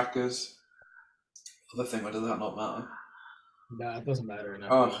same track as other thing, or does that not matter? Nah, it doesn't matter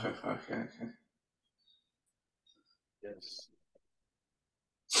enough. Oh, okay. Yes.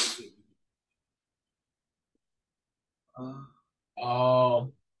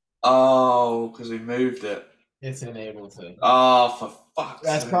 Because we moved it. It's in Ableton. Oh, for fuck's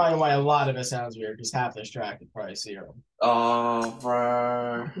That's sake. probably why a lot of it sounds weird, because half this track is probably zero. Oh,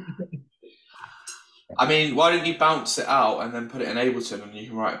 bro. I mean, why didn't you bounce it out and then put it in Ableton and you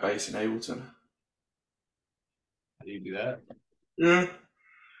can write a bass in Ableton? How do you do that? Yeah.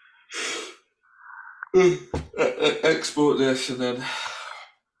 Export this and then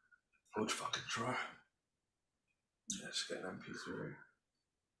we'll fucking try. Let's get an MP3.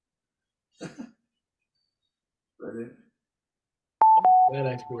 Ready? That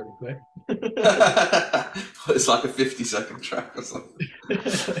exported quick. It's like a 50-second track or something.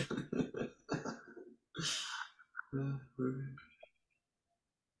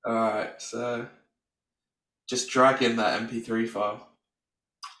 Alright, so just drag in that MP3 file.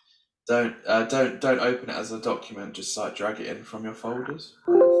 Don't open it as a document, just like drag it in from your folders.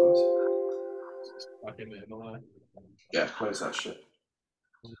 Yeah, close that shit.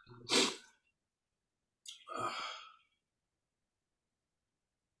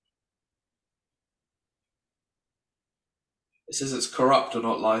 It says it's corrupt or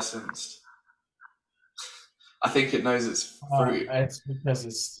not licensed. I think it knows it's fruit. It's because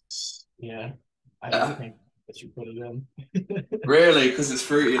it's, yeah. I don't think that you put it in. Really? Because it's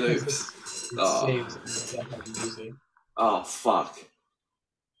Fruity Loops. It saves stuff I'm using. Oh, fuck.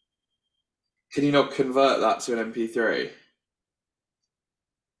 Can you not convert that to an MP3?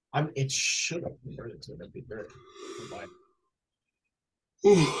 It should have converted to an MP3.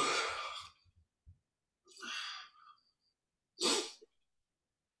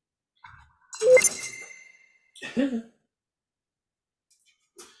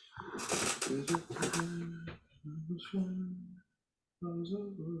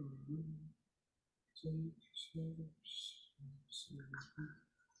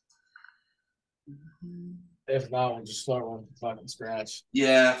 If not, we'll just start one from fucking scratch.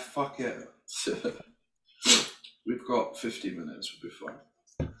 Yeah, fuck it. We've got 50 minutes, we'll be fine.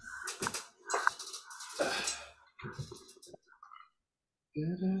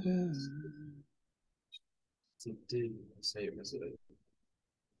 Save this.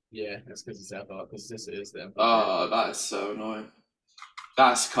 Yeah, that's because it's FL, because this is the MP3. Oh, that is so annoying.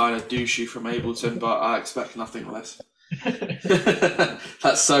 That's kind of douchey from Ableton, but I expect nothing less.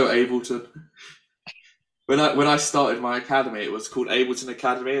 That's so Ableton. When I started my academy, it was called Ableton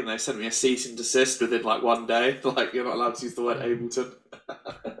Academy, and they sent me a cease and desist within like one day. Like, you're not allowed to use the word Ableton.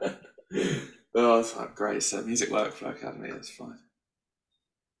 Oh, it's like, great. So Music Workflow Academy, that's fine.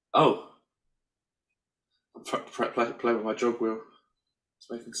 Oh. I'm playing with my jog wheel. It's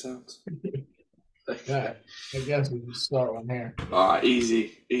making sounds. Yeah, I guess we can start one here. Alright,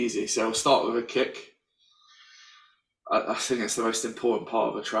 easy. So we'll start with a kick. I think it's the most important part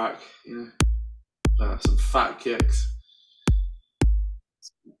of a track, you know. Some fat kicks.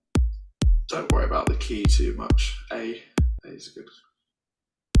 Don't worry about the key too much. A is good.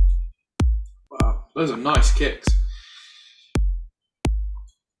 Wow, those are nice kicks.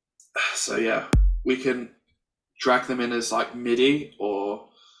 So yeah, we can drag them in as like MIDI or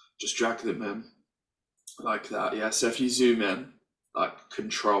just drag them in like that. Yeah, so if you zoom in, like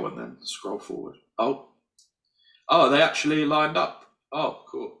Control and then scroll forward. Oh, they actually lined up. Oh,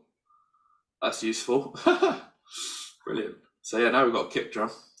 cool. That's useful. Brilliant. So yeah, now we've got a kick drum.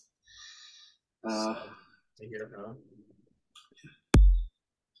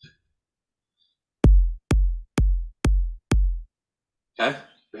 Okay,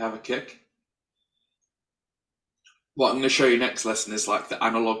 we have a kick. What I'm going to show you next lesson is like the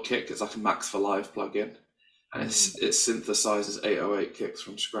analog kick. It's like a Max for Live plugin, and it synthesizes 808 kicks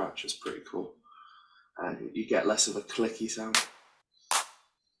from scratch. It's pretty cool. And you get less of a clicky sound.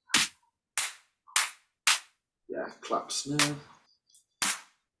 Yeah, clap snare.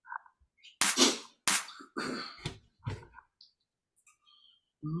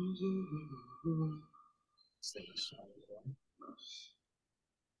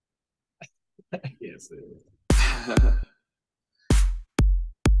 Yes,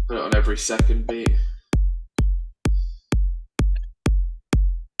 Put it on every second beat.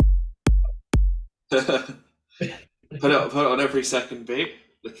 Put it on every second beat.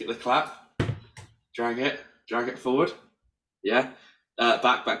 Look at the clap. Drag it forward. Yeah.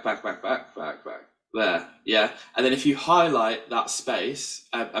 Back. There. Yeah. And then if you highlight that space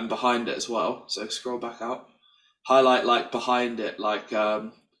and behind it as well, so scroll back out. Highlight like behind it, like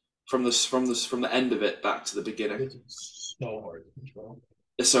from the end of it back to the beginning. it's so hard to control.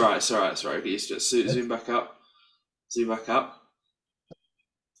 It's all right. Get used to it. Zoom back up.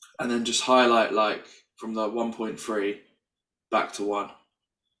 And then just highlight like from the 1.3 back to 1.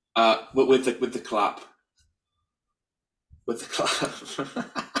 With the clap. This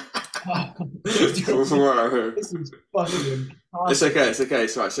is fucking It's okay. It's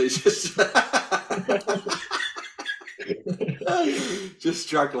all right. So you just just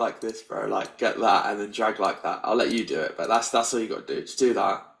drag like this, bro. Like get that and then drag like that. I'll let you do it, but that's all you got to do. Just do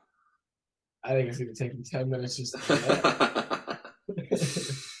that. I think it's gonna take me 10 minutes just to do that.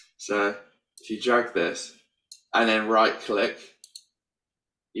 So if you drag this and then right click,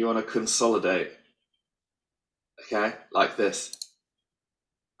 you want to consolidate. Okay, like this.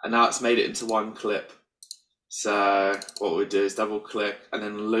 And now it's made it into one clip. So what we do is double click and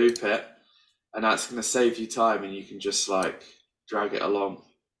then loop it. And that's going to save you time and you can just like drag it along.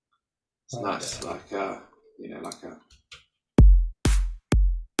 So that's like like a...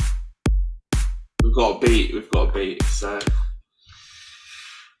 We've got a beat. So,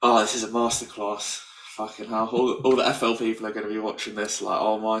 this is a masterclass. Fucking hell! All the FL people are going to be watching this. Like,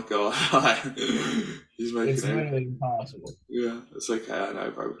 oh my god, he's making it's really impossible. Yeah, it's okay. I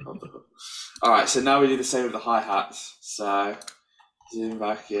know, bro. All right, so now we do the same with the hi hats. So zoom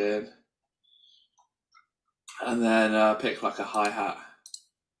back in, and then pick like a hi hat.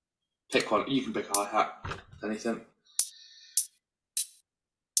 Pick one. You can pick a hi hat. Anything.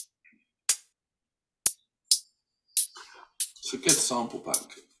 It's a good sample pack,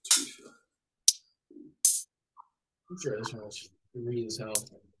 to be fair. I'm sure this one was read as hell.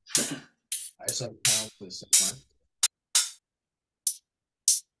 I just have pounds for this one.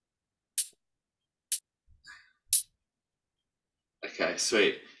 Okay,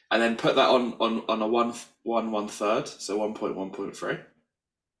 sweet. And then put that on a 1/3, so 1.1.3.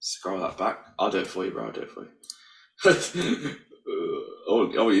 Scroll that back. I'll do it for you, bro. I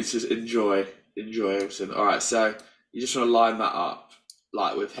want you to just enjoy everything. All right, so you just want to line that up,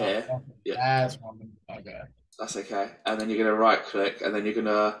 like with here. Okay. Yeah. That's one. Okay. That's okay. And then you're going to right click and then you're going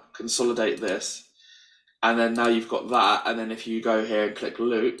to consolidate this. And then now you've got that. And then if you go here and click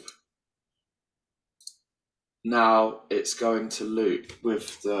loop, now it's going to loop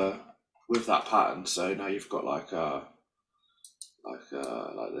with that pattern. So now you've got like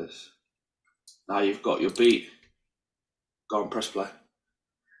this. Now you've got your beat. Go on, press play.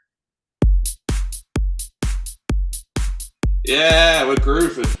 Yeah, we're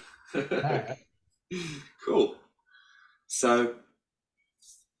grooving. Right. Cool. So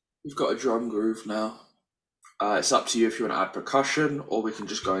we've got a drum groove now. It's up to you if you want to add percussion, or we can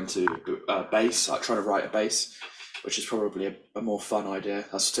just go into bass, like trying to write a bass, which is probably a more fun idea.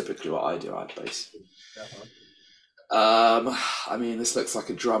 That's typically what I do, I add bass. I mean, this looks like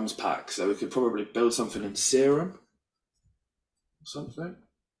a drums pack, so we could probably build something in Serum or something.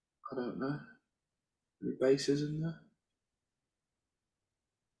 I don't know. Any basses in there?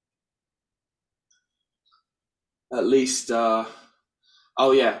 At least, just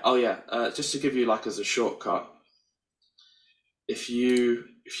to give you like as a shortcut, if you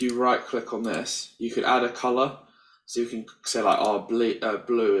right click on this, you could add a color. So you can say like,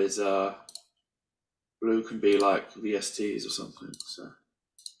 blue is blue can be like VSTs or something. So,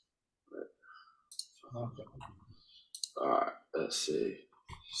 Okay. all right, let's see,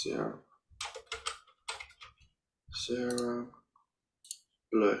 Serum,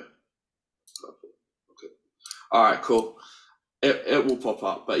 blue. All right, cool. It will pop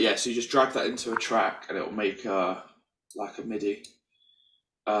up, but yeah. So you just drag that into a track, and it will make like a MIDI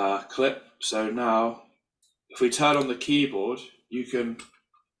clip. So now, if we turn on the keyboard, you can.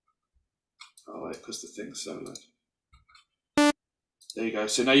 Oh wait, because the thing's so low. There you go.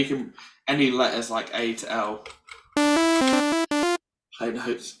 So now you can any letters like A to L. Play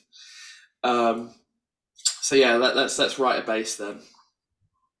notes. So yeah, let's write a bass then.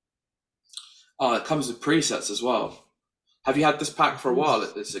 Oh, it comes with presets as well. Have you had this pack for a while?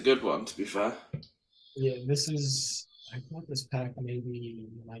 It's a good one, to be fair. Yeah, this is I bought this pack maybe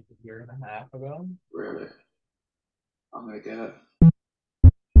like a year and a half ago. Really? I'm gonna get it.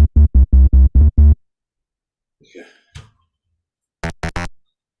 Okay.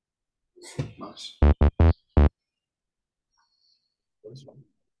 Nice. This one.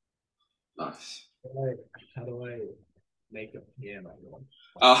 Nice. How do I make a piano?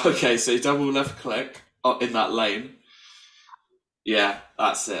 Oh, okay. So you double left click in that lane. Yeah,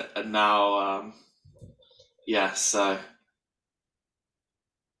 that's it. And now, yeah. So.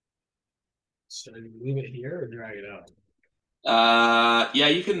 Should I leave it here or drag it out? Yeah,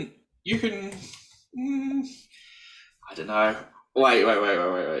 you can. I don't know. Wait.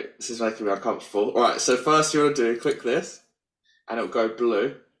 This is making me uncomfortable. All right. So first, you want to click this, and it'll go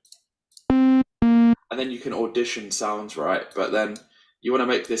blue. And then you can audition sounds, right? But then you want to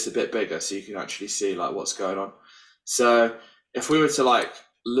make this a bit bigger so you can actually see like what's going on. So if we were to like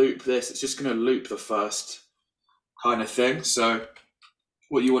loop this, it's just going to loop the first kind of thing. So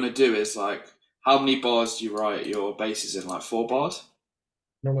what you want to do is like, how many bars do you write your basses in? Like 4 bars?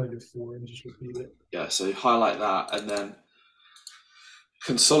 Normally do 4 and just repeat it. Yeah, so you highlight that and then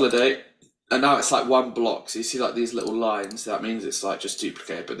consolidate. And now it's like one block. So you see like these little lines, that means it's like just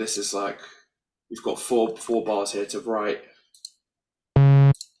duplicated. But this is like, you've got four bars here to write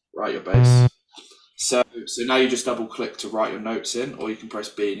your bass. So now you just double click to write your notes in, or you can press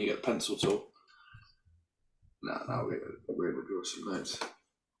B and you get the pencil tool. Now we're gonna draw some notes.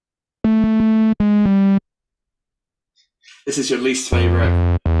 This is your least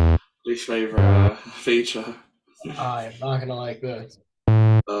favorite feature. I'm not gonna like this.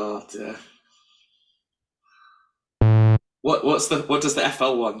 Oh dear. What does the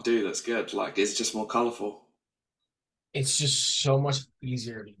FL1 do that's good? Like, is it just more colourful? It's just so much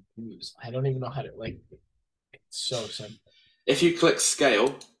easier to use. I don't even know how to it's so simple. If you click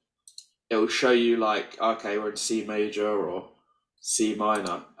scale, it will show you like, okay, we're in C major or C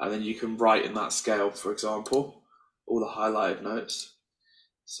minor, and then you can write in that scale, for example, all the highlighted notes.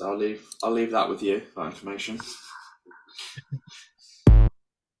 So I'll leave that with you, that information.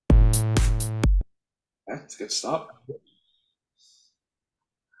 Okay, it's a good start.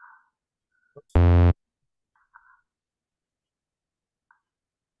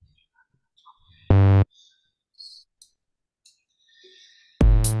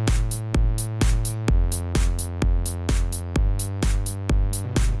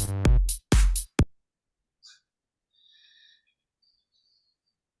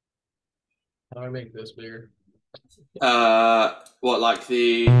 How do I make this bigger? What, like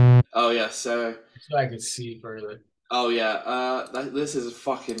the? Oh yeah, so I could see further. Oh yeah, this is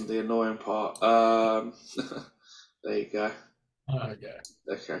fucking the annoying part. There you go. Okay.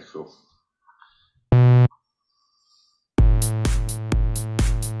 Okay, cool.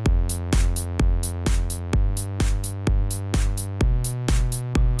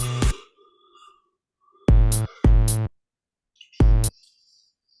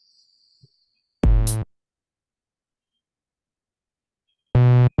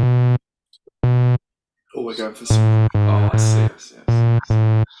 Oh, we're going for some. Oh, I see.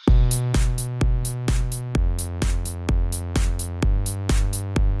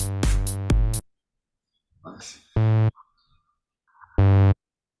 Nice.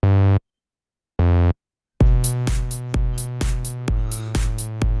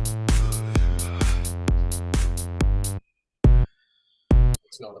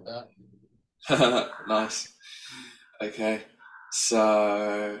 It's not with that. Nice. Okay,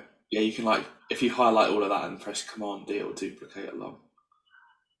 so yeah, you can like, if you highlight all of that and press Command D, it will duplicate it along.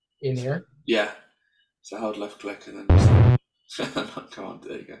 In here? Yeah. So hold left click and then just Command.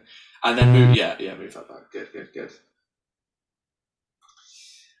 There you go. And then move. Yeah, move that back. Good.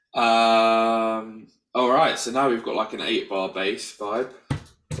 All right. So now we've got like an 8-bar bass vibe,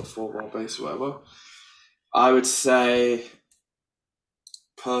 or 4-bar bass, or whatever. I would say,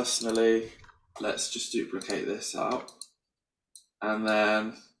 personally, let's just duplicate this out, and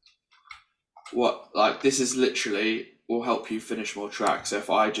then this is literally will help you finish more tracks. So if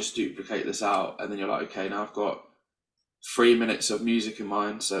I just duplicate this out, and then you're like, okay, now I've got 3 minutes of music in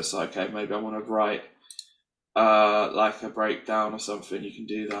mind, so it's like, okay, maybe I want to write like a breakdown or something. You can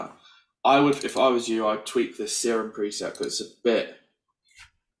do that. If I was you, I'd tweak this serum preset because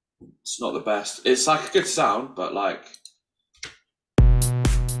it's not the best. It's like a good sound, but like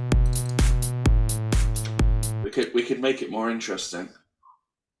we could make it more interesting.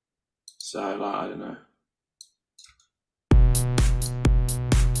 So like, I don't know.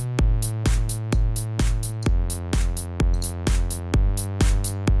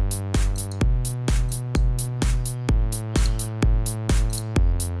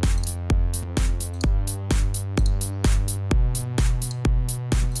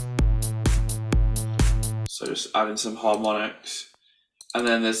 So just adding some harmonics. And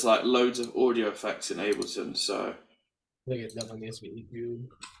then there's like loads of audio effects in Ableton, so I think it definitely needs to be EQ.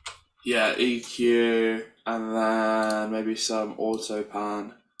 yeah, EQ, and then maybe some auto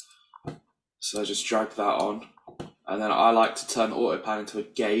pan. So just drag that on. And then I like to turn the auto pan into a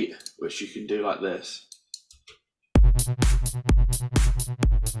gate, which you can do like this.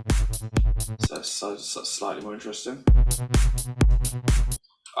 So it's slightly more interesting.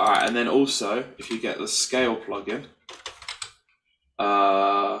 Alright, and then also, if you get the scale plugin,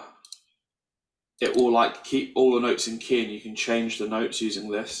 it will like keep all the notes in key, and you can change the notes using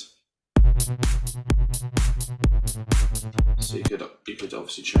this. So you could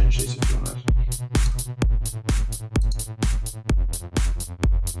obviously change these if you wanted.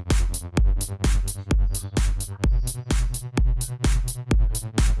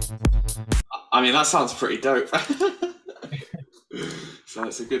 I mean, that sounds pretty dope. So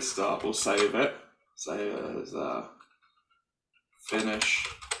it's a good start. We'll save it. Save it as finish.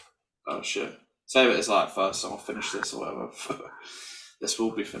 Oh shit. Save it as like first, so I'll finish this or whatever. This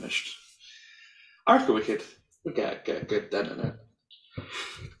will be finished. I reckon we'll get a good dent in it.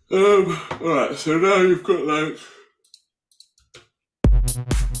 Alright, so now you've got like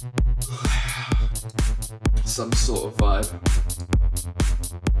some sort of vibe.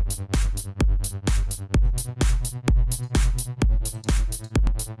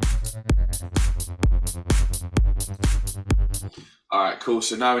 Alright, cool.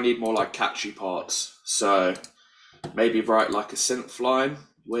 So now we need more like catchy parts. So maybe write like a synth line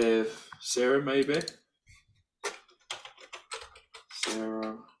with Serum, maybe.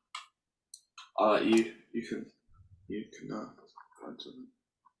 Serum. I'll let you can find something.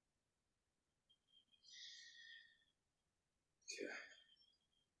 Okay.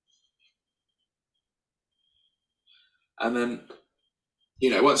 And then, you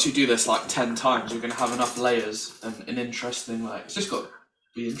know, once you do this like 10 times, you're going to have enough layers and an interesting, like, it's just got to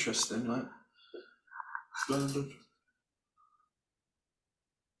be interesting, like, standard.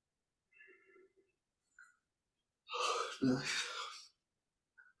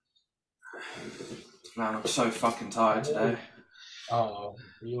 Man, I'm so fucking tired today. Oh,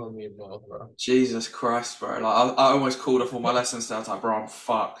 you and me both, bro. Jesus Christ, bro. Like, I almost called off all my lessons today. I was like, bro, I'm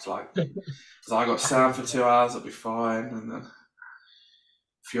fucked. Like, so I got Sam for 2 hours, I'll be fine. And then a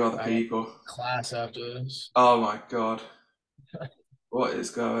few other people. Class after this. Oh my God. What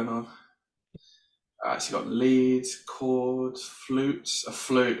is going on? Alright, so you got leads, chords, flutes. A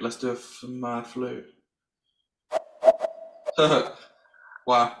flute. Let's do some mad flute.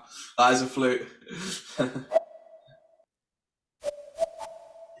 Wow, that is a flute.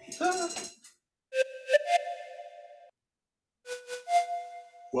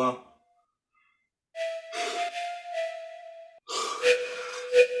 Wow.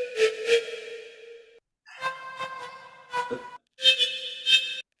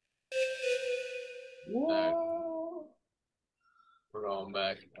 We're going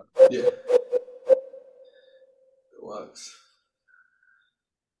back. Yeah. It works.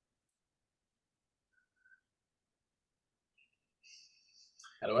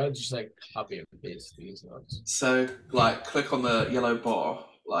 How do I just like copy and paste these notes? So, like, click on the yellow bar,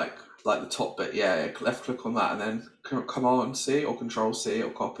 like the top bit. Yeah, left click on that, and then Command C or Control C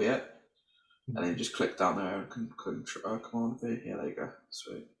or copy it, and then just click down there and Command V. Yeah, there you go.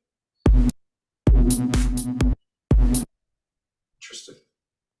 Sweet. Interesting.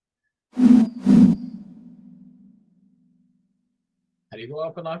 How do you go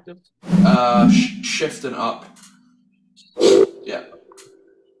up an octave? Shift and up. Yeah.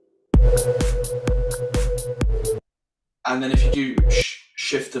 And then if you do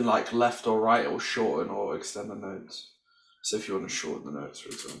shift and like left or right, it will shorten or extend the notes. So if you want to shorten the notes, for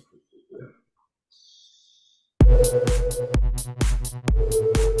example. Yeah.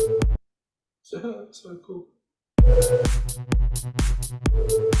 So that's so cool.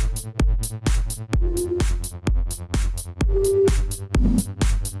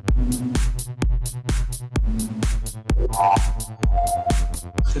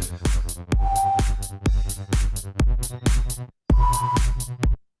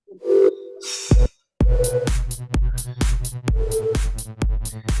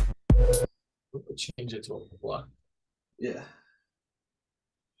 We'll change it to a block. Yeah.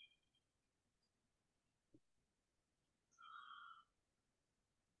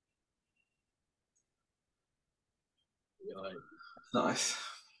 Nice.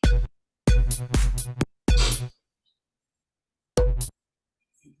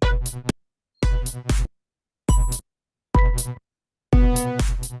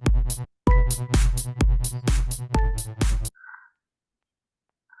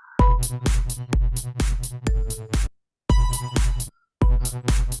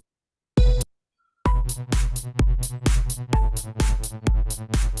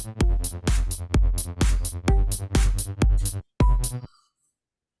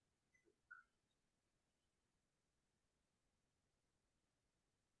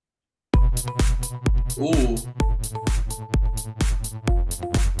 Ooh.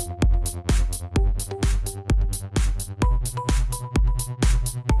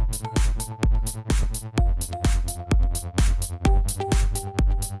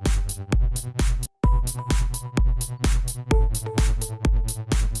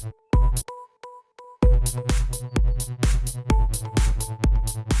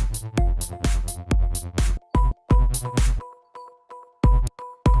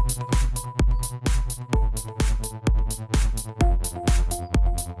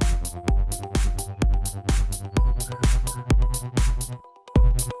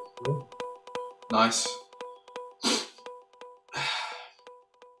 Nice.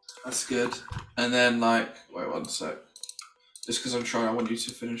 That's good. And then, like, wait one sec. Just because I'm trying, I want you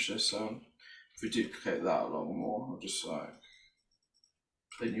to finish this. If we duplicate that along more, I'll just like,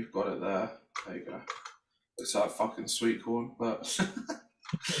 then you've got it there. There you go. Looks like fucking sweet corn, but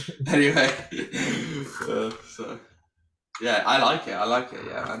anyway. So yeah, I like it. I like it.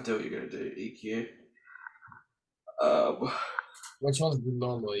 Yeah, I do what you're gonna do. EQ. Which one's the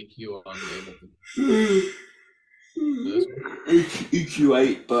normal EQ on Ableton?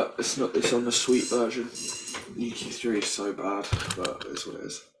 EQ8, but it's not. It's on the sweet version. EQ3 is so bad, but it's what it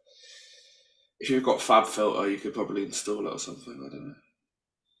is. If you've got Fab Filter, you could probably install it or something. I don't know.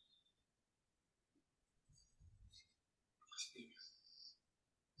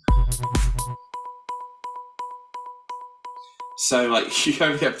 So like you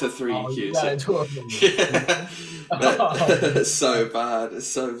only have the 3 EQs. Yeah. It's so bad. It's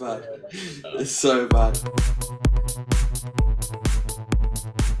so bad. It's so bad.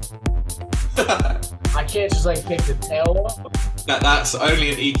 I can't just like pick the tail off. That's only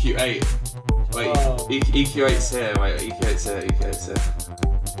an EQ8. Wait, EQ8's here. Wait, EQ8's here. EQ8's here.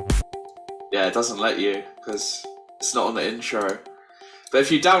 Yeah, it doesn't let you because it's not on the intro. But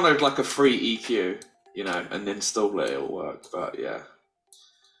if you download like a free EQ, you know, and install it, it'll work. But yeah,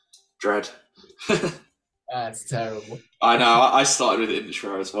 dread. That's terrible. I know. I started with the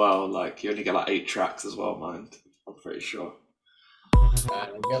intro as well. Like you only get like 8 tracks as well, mind. I'm pretty sure.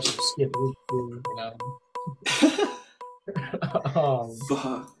 I guess we'll skip week 2, you know.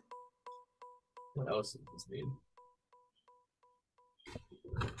 What else does this need?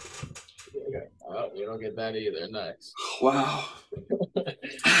 Oh, we don't get that either. Nice. Wow.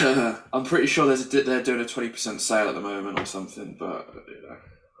 I'm pretty sure they're doing a 20% sale at the moment or something, but you know,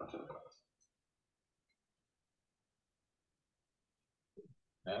 I don't know.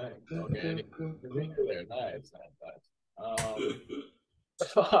 Okay. There. Nice.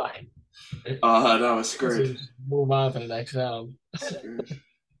 Fuck. Oh no, it's screwed. Move on to the next sound.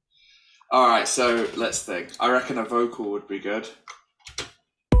 All right, so let's think. I reckon a vocal would be good.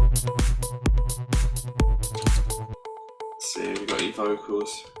 Let's see, have we got any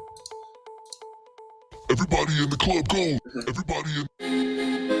vocals? Everybody in the club, go! Everybody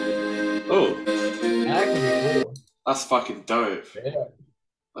in. Oh, That could be cool. that's fucking dope. Yeah.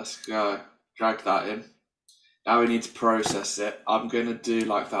 Let's go. Drag that in. Now we need to process it. I'm gonna do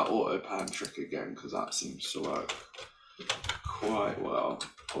like that auto pan trick again because that seems to work quite well.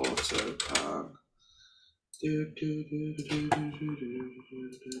 Auto pan.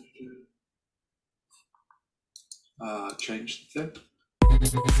 Change the thing.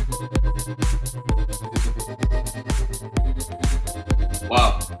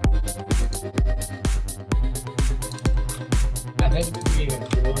 Wow. I think it would be even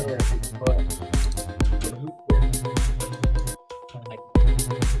cooler if you put the loop in,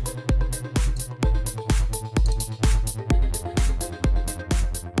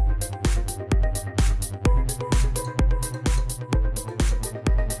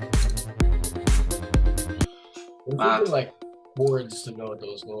 like, like chords to go with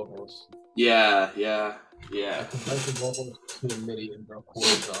those vocals. Yeah. Convert the vocals to the MIDI and throw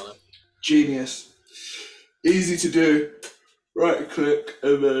chords on it. Genius. Easy to do. Right click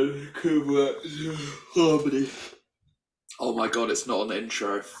and then convert to harmony. Oh my god, it's not on the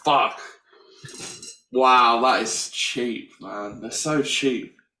intro. Fuck. Wow, that is cheap, man. They're so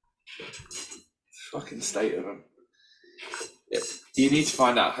cheap. Fucking state of them. You need to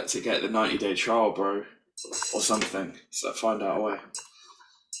find out how to get the 90-day trial, bro. Or something. So find out a way.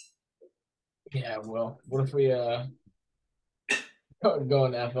 Yeah, well, what if we go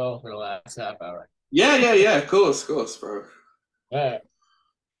in FL for the last half hour? Yeah, of course, bro. All right.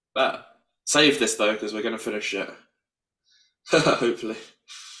 But save this though, because we're gonna finish it. Hopefully.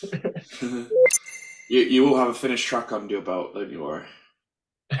 You will have a finished track under your belt, don't you worry.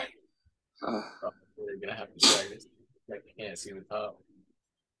 We're gonna have to drag this. I can't see the top.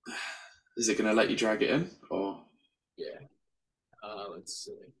 Is it gonna let you drag it in, or? Yeah. Let's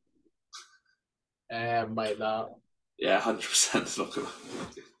see. And might not. Yeah, 100%. It's not gonna.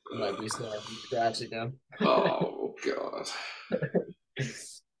 Might be starting from scratch again. Oh god.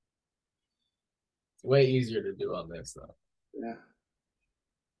 It's way easier to do on this though. Yeah.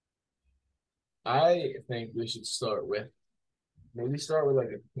 I think we should start with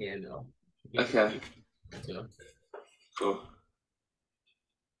like a piano. Okay. So Cool.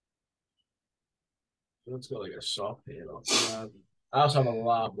 let's go like a soft piano. I also have a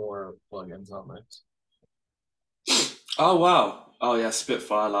lot more plugins on this. Oh wow. Oh yeah,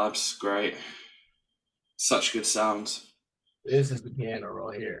 Spitfire Labs, great. Such good sounds. This is the piano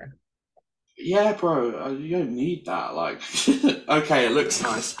roll here. Yeah, bro, you don't need that. Like, okay, it looks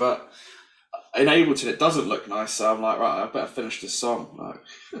nice, but in Ableton it doesn't look nice. So I'm like, right, I better finish this song. Like,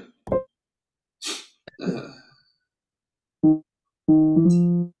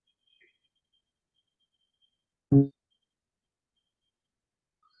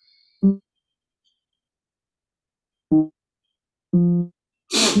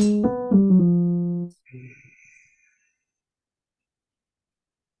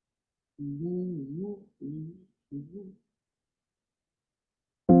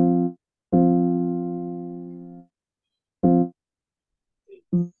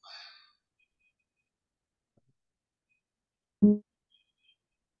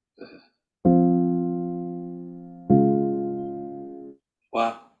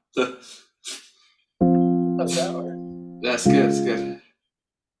 wow. How's that work? That's good. It's good.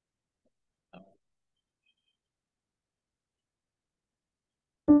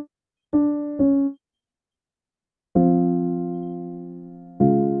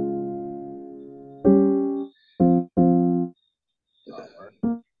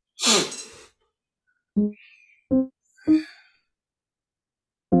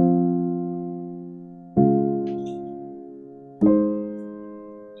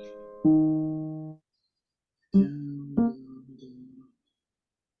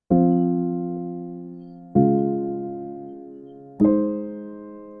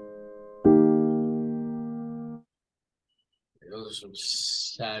 Those are some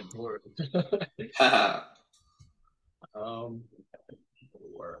sad chords.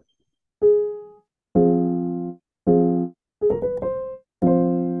 Work.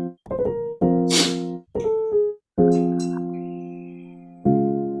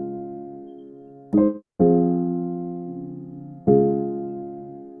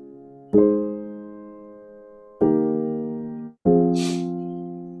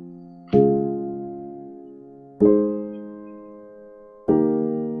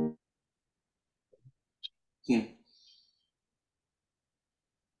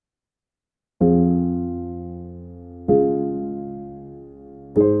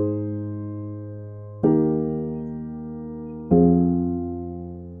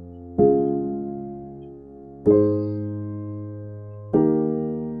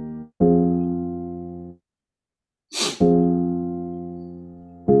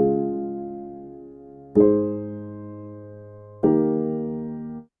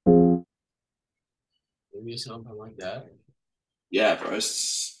 Maybe something like that. Yeah, bro,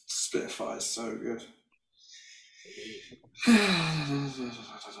 Spitfire is so good.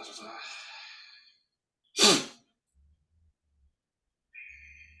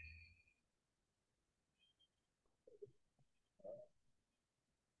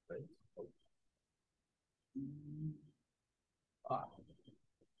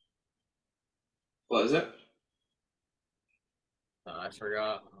 What is it? I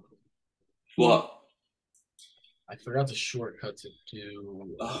forgot. What? I forgot the shortcut to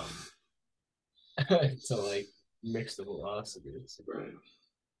do to like mix the velocities. Right.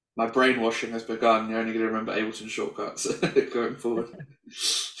 My brainwashing has begun. You're only going to remember Ableton shortcuts going forward.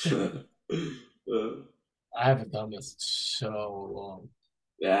 I haven't done this in so long.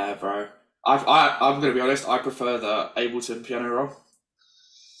 Yeah, bro. I'm going to be honest. I prefer the Ableton piano roll.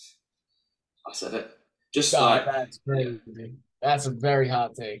 I said it. Just like that's crazy. Yeah. That's a very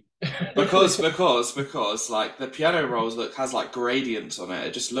hot take. because like the piano rolls has like gradients on it.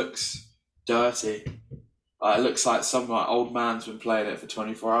 It just looks dirty. It looks like some like old man's been playing it for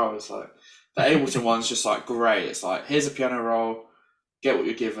 24 hours. Like the Ableton one's just like great. It's like, here's a piano roll, get what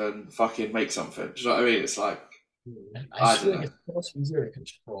you're given, fucking make something. Do you know what I mean? It's like I feel like it's much easier to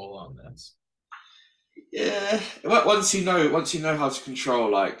control on this. Yeah. Once you know how to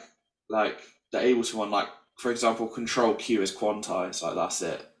control like the Ableton one, like for example, Control Q is quantize. Like that's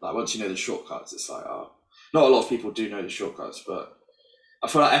it. Like once you know the shortcuts, it's like not a lot of people do know the shortcuts, but I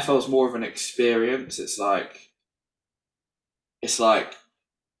feel like FL is more of an experience. It's like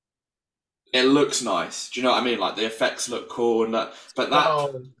it looks nice. Do you know what I mean? Like the effects look cool and that. But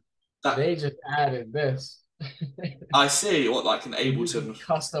Oh, that they just added this. I see what like an You can Ableton.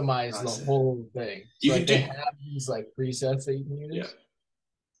 customize I the see. whole thing. So You can like they do have these like presets that you can yeah. use.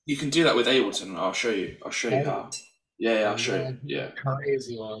 You can do that with Ableton. I'll show you. I'll show you how. Yeah, I'll Like show you. man, Yeah.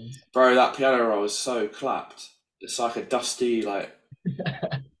 crazy ones. Bro, that piano roll is so clapped. It's like a dusty, like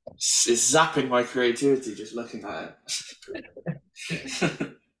it's zapping my creativity just looking at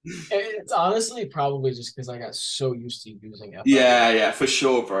it. It's honestly probably just because I got so used to using FL. Yeah, for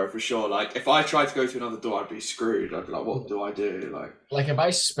sure, bro, for sure. Like if I tried to go to another door, I'd be screwed. I'd be like, what do I do? Like if I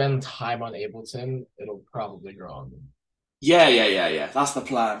spend time on Ableton, it'll probably grow on me. Yeah. That's the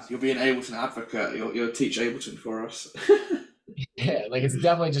plan. You'll be an Ableton advocate. You'll teach Ableton for us. Yeah, like it's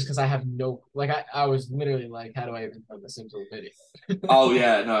definitely just because I have no like I was literally like, how do I even turn this into a video? Oh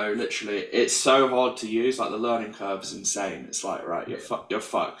yeah, no, literally, it's so hard to use. Like the learning curve is insane. It's like right, you're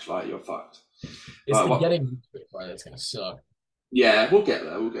fucked. Like you're fucked. It's the What? getting used to it part that's gonna suck. Yeah, we'll get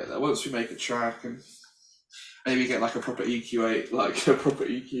there. We'll get there once we make a track and maybe get like a proper EQ8, like a proper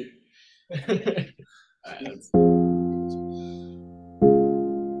EQ. Alright,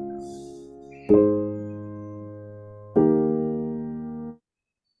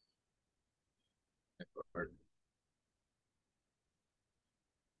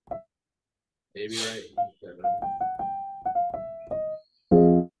 maybe right.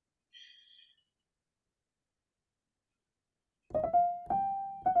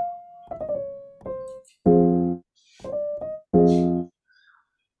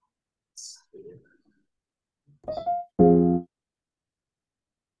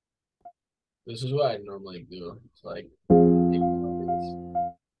 This is what I normally do. It's like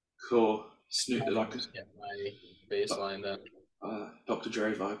Cool. Snoop like just get my bass line then. Dr.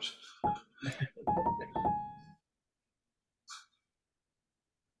 Dre vibes.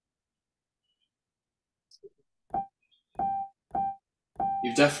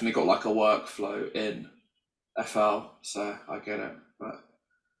 You've definitely got like a workflow in FL, so I get it. But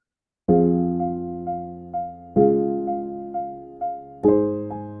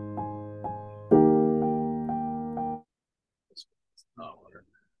It's not working.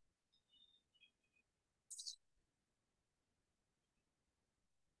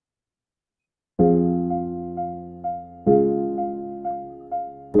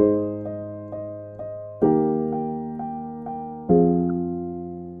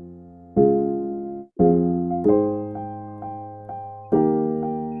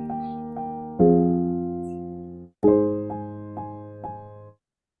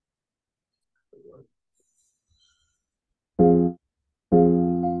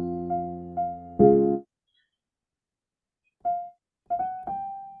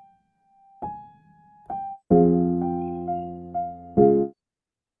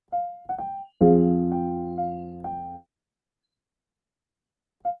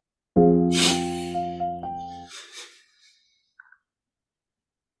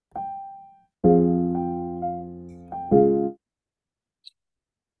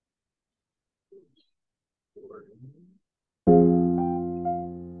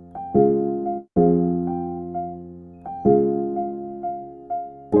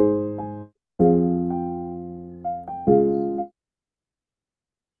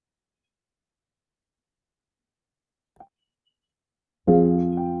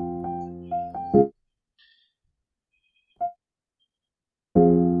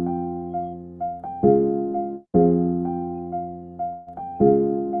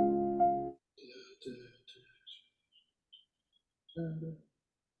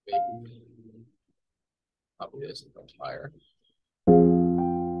 Maybe probably isn't much higher.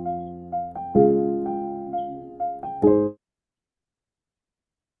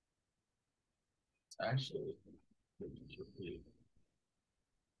 It's actually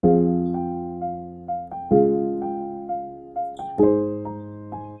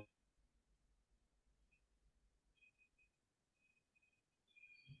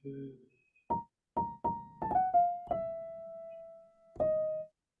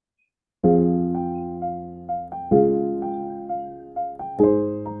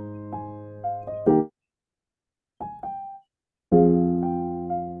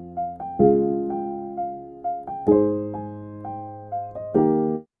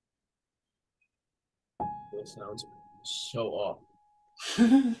it sounds so off.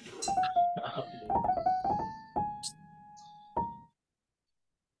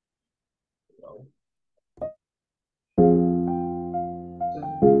 go.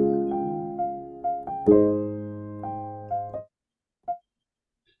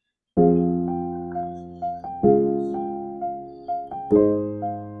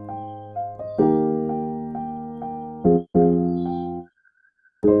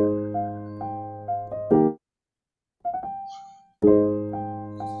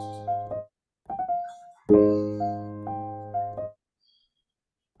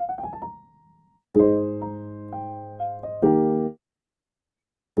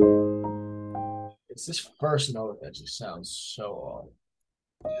 It's this first note that just sounds so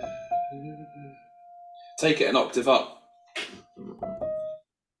odd. Take it an octave up.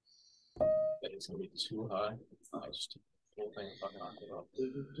 That it's gonna be too high. I just took the whole thing and fucking octave up.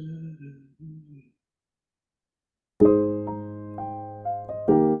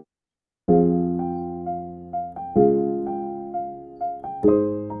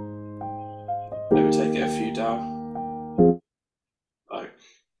 Maybe take it a few down. Like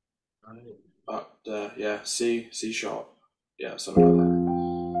up there, yeah. C sharp. Yeah, something like that.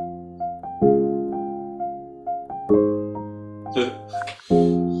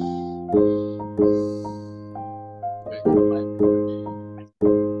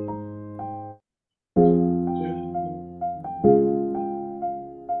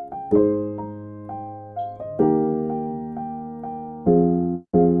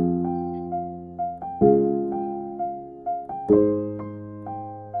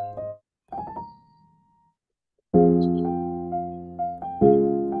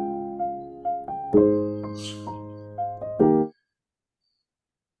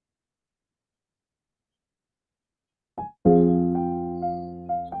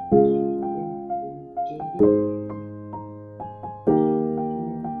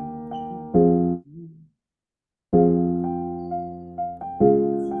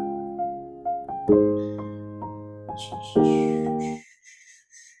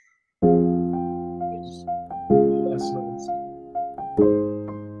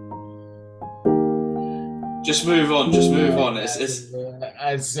 Just move on.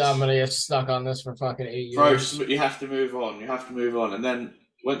 I'm gonna get stuck on this for fucking 8 years. Bro, you have to move on. And then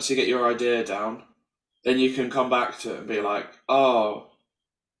once you get your idea down, then you can come back to it and be like, oh,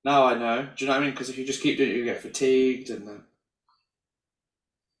 now I know. Do you know what I mean? Because if you just keep doing it, you get fatigued and then...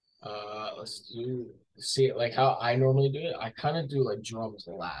 see like how I normally do it. I kind of do like drums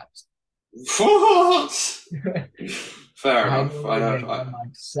last. What? Fair enough. I know. Like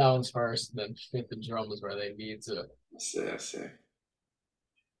sounds first, then fit the drums where they need to. I see.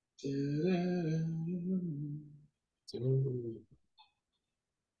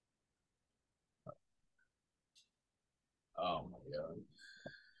 Oh my god.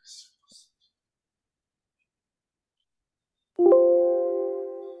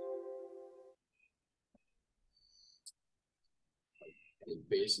 Any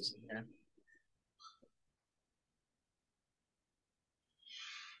basses in here?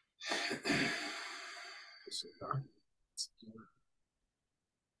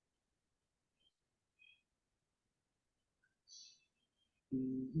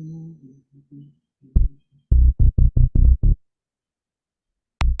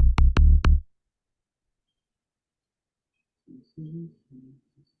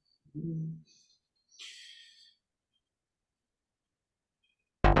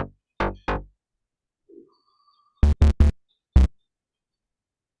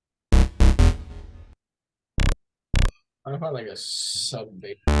 I find like a sub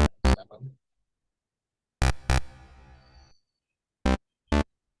bass sound.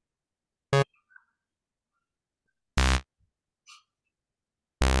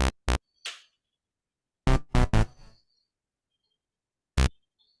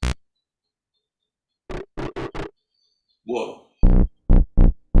 Whoa.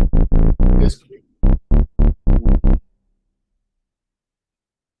 This could be.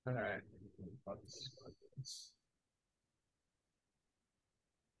 All right.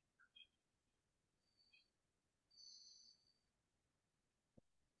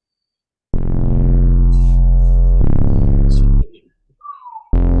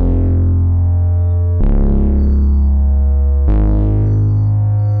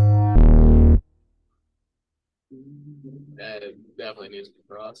 It definitely needs to be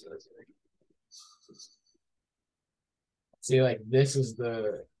processed. See, like this is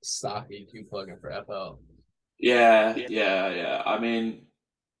the stock EQ plugin for FL. Yeah. I mean,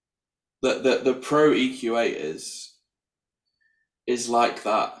 the Pro EQ8 is like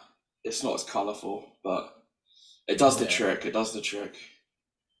that. It's not as colourful, but it does the trick.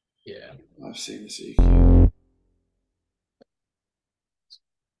 Yeah. I've seen this EQ.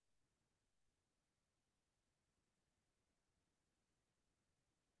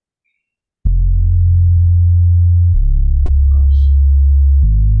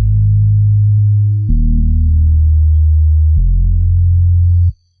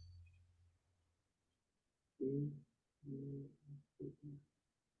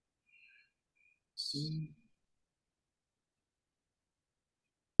 Maybe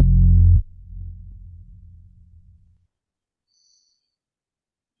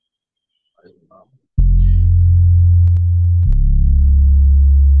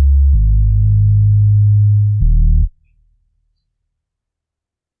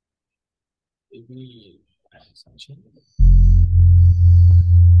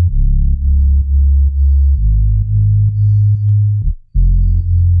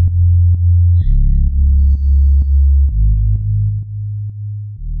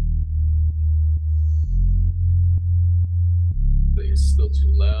it's still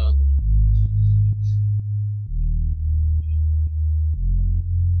too loud.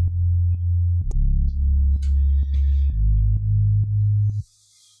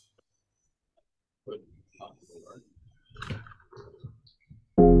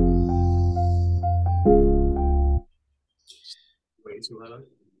 Way too loud.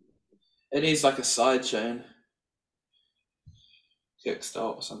 It needs like a side chain.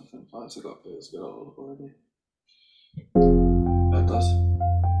 Kickstart or something. I also got it as well already. That does.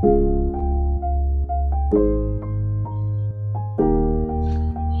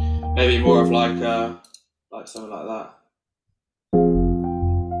 Maybe more of like something like that.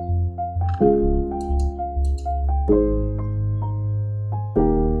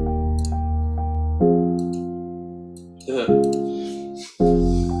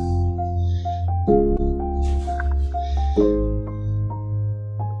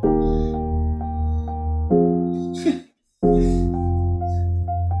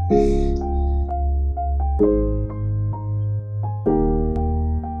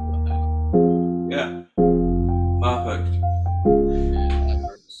 Yeah. Perfect. Yeah, that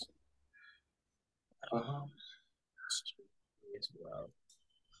works. Way too loud.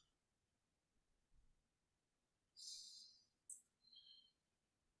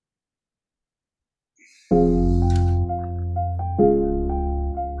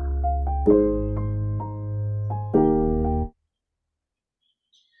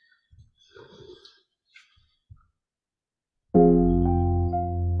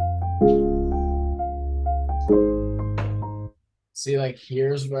 See, like,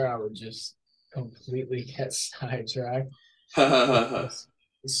 here's where I would just completely get sidetracked. Let's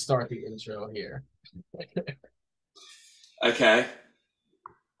start the intro here. Okay.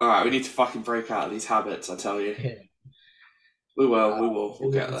 Alright, we need to fucking break out of these habits, I tell you. Yeah. We will.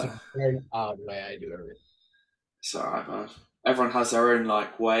 We'll get It's there. a very odd way I do everything. It's alright, man. Everyone has their own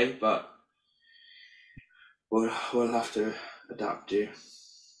like way, but we'll have to adapt you.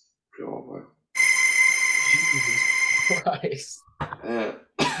 Sure. Jesus Christ. Yeah.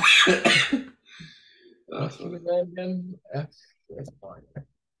 What's that again? That's fine. Let's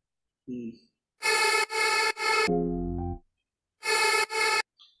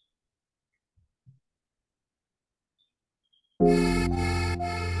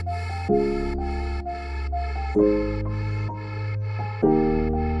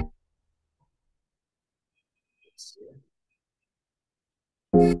see.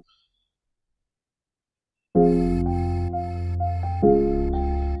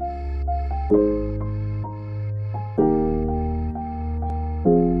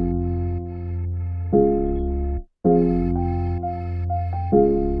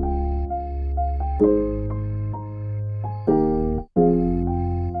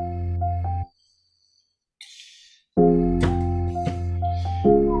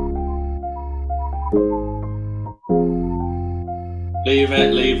 Leave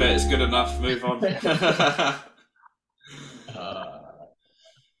it. It's good enough. Move on. We've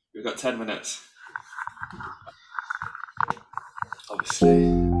got 10 minutes.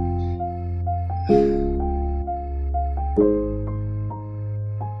 Obviously.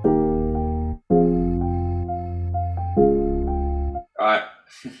 Alright.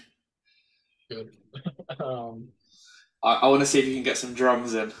 Good. I want to see if you can get some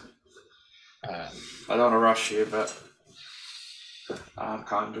drums in. I don't want to rush you, but I'm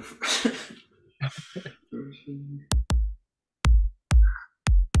kind of.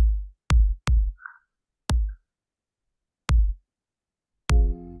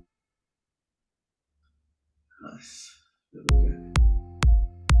 Nice. There we go.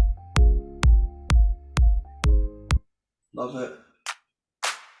 Love it.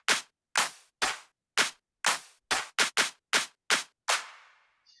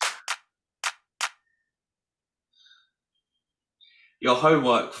 Your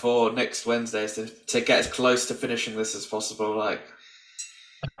homework for next Wednesday is to get as close to finishing this as possible. Like,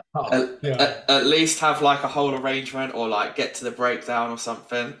 at least have like a whole arrangement or like get to the breakdown or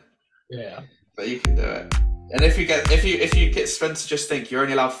something. Yeah. But you can do it. And if you get Spencer, just think you're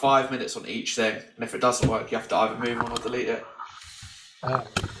only allowed 5 minutes on each thing, and if it doesn't work, you have to either move on or delete it.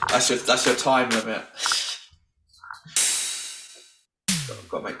 That's your time limit.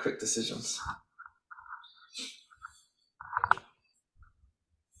 Got to make quick decisions.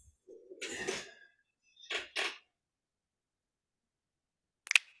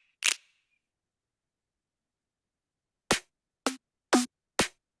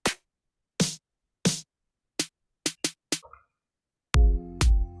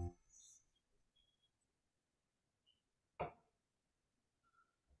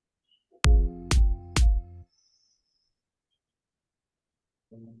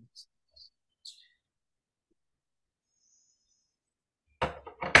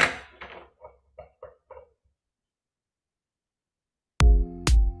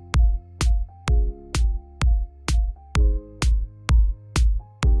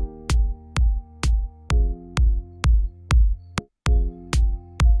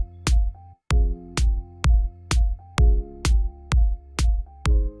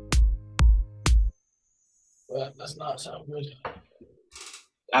 That does not sound good.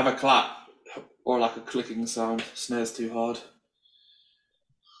 Have a clap or like a clicking sound. Snare's too hard.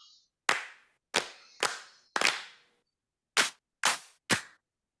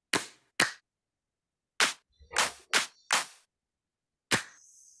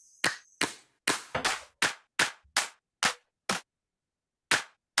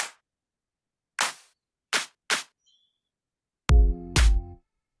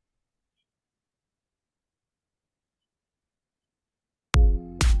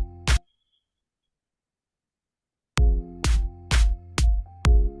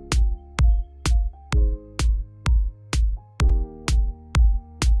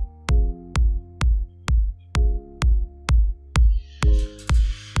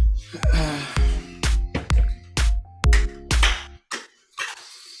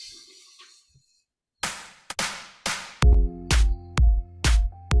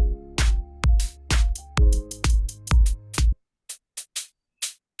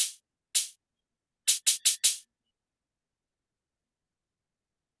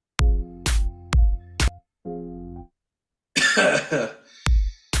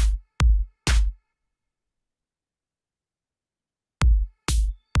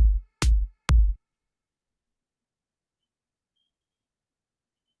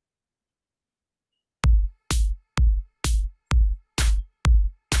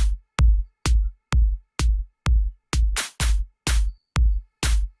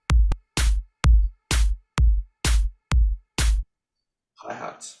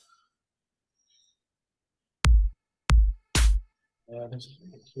 Hi-hat. Yeah, there's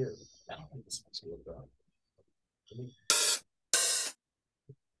something here. I don't think this one's good though. Let's see.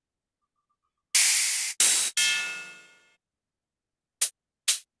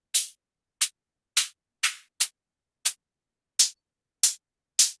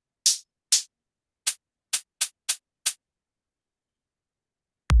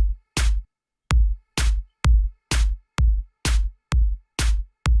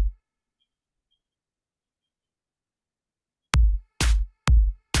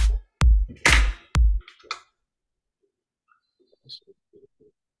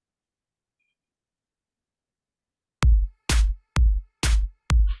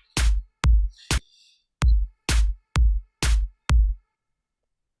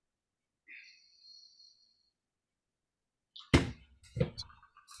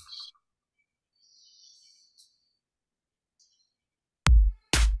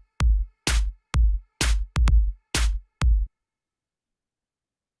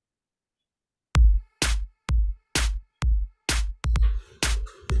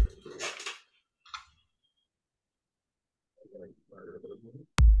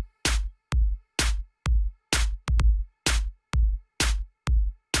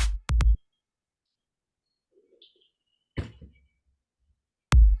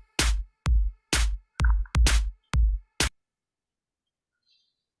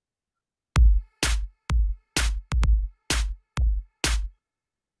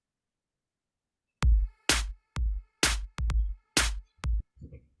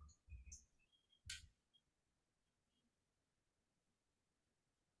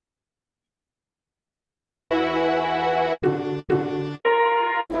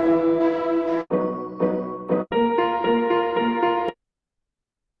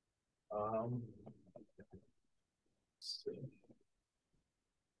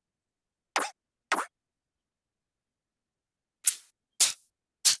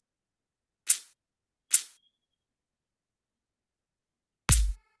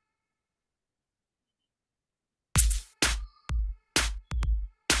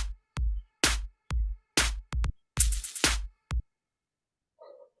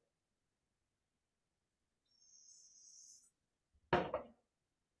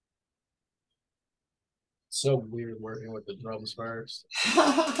 So weird working with the drums first.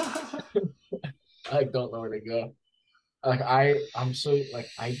 I don't know where to go. Like I'm so like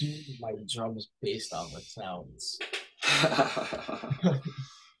I do my drums based on the sounds,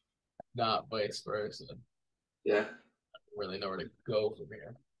 not vice versa. Yeah. I don't really know where to go from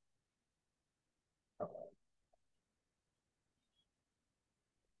here.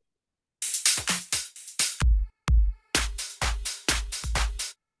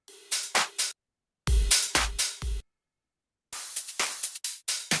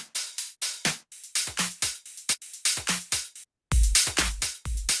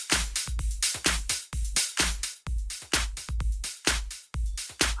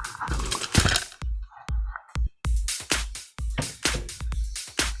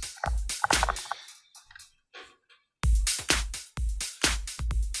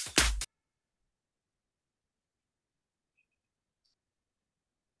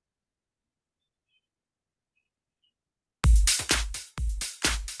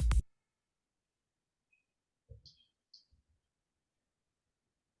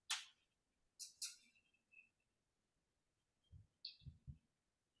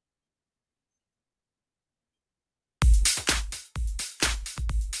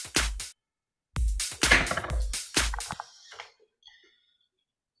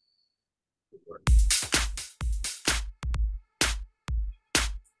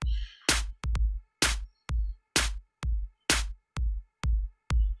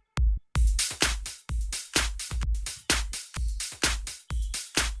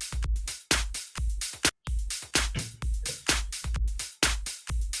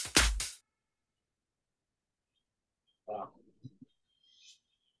 Wow.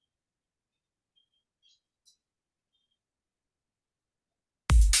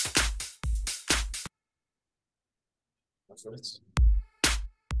 That's what it's.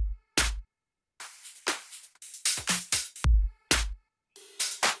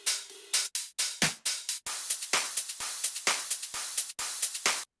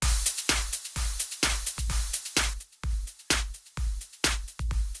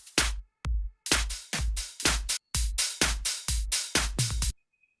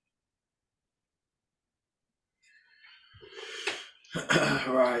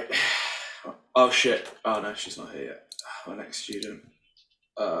 Right. Oh shit. Oh no, she's not here yet. My next student.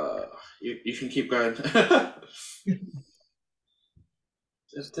 You can keep going.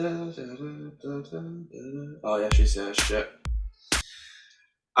 Oh yeah, she's there. Shit.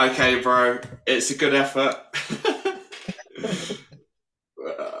 Okay, bro. It's a good effort.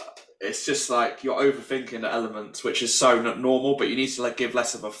 It's just like you're overthinking the elements, which is so not normal. But you need to like give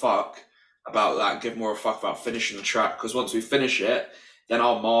less of a fuck about that and give more of a fuck about finishing the track, because once we finish it, then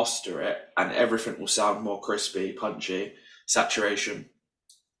I'll master it and everything will sound more crispy, punchy, saturation,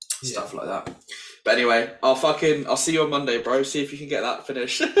 stuff like that. But anyway, I'll see you on Monday, bro. See if you can get that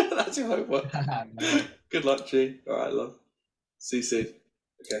finished. That's your homework. Good luck, G. All right, love. See you soon.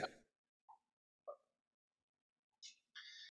 Okay.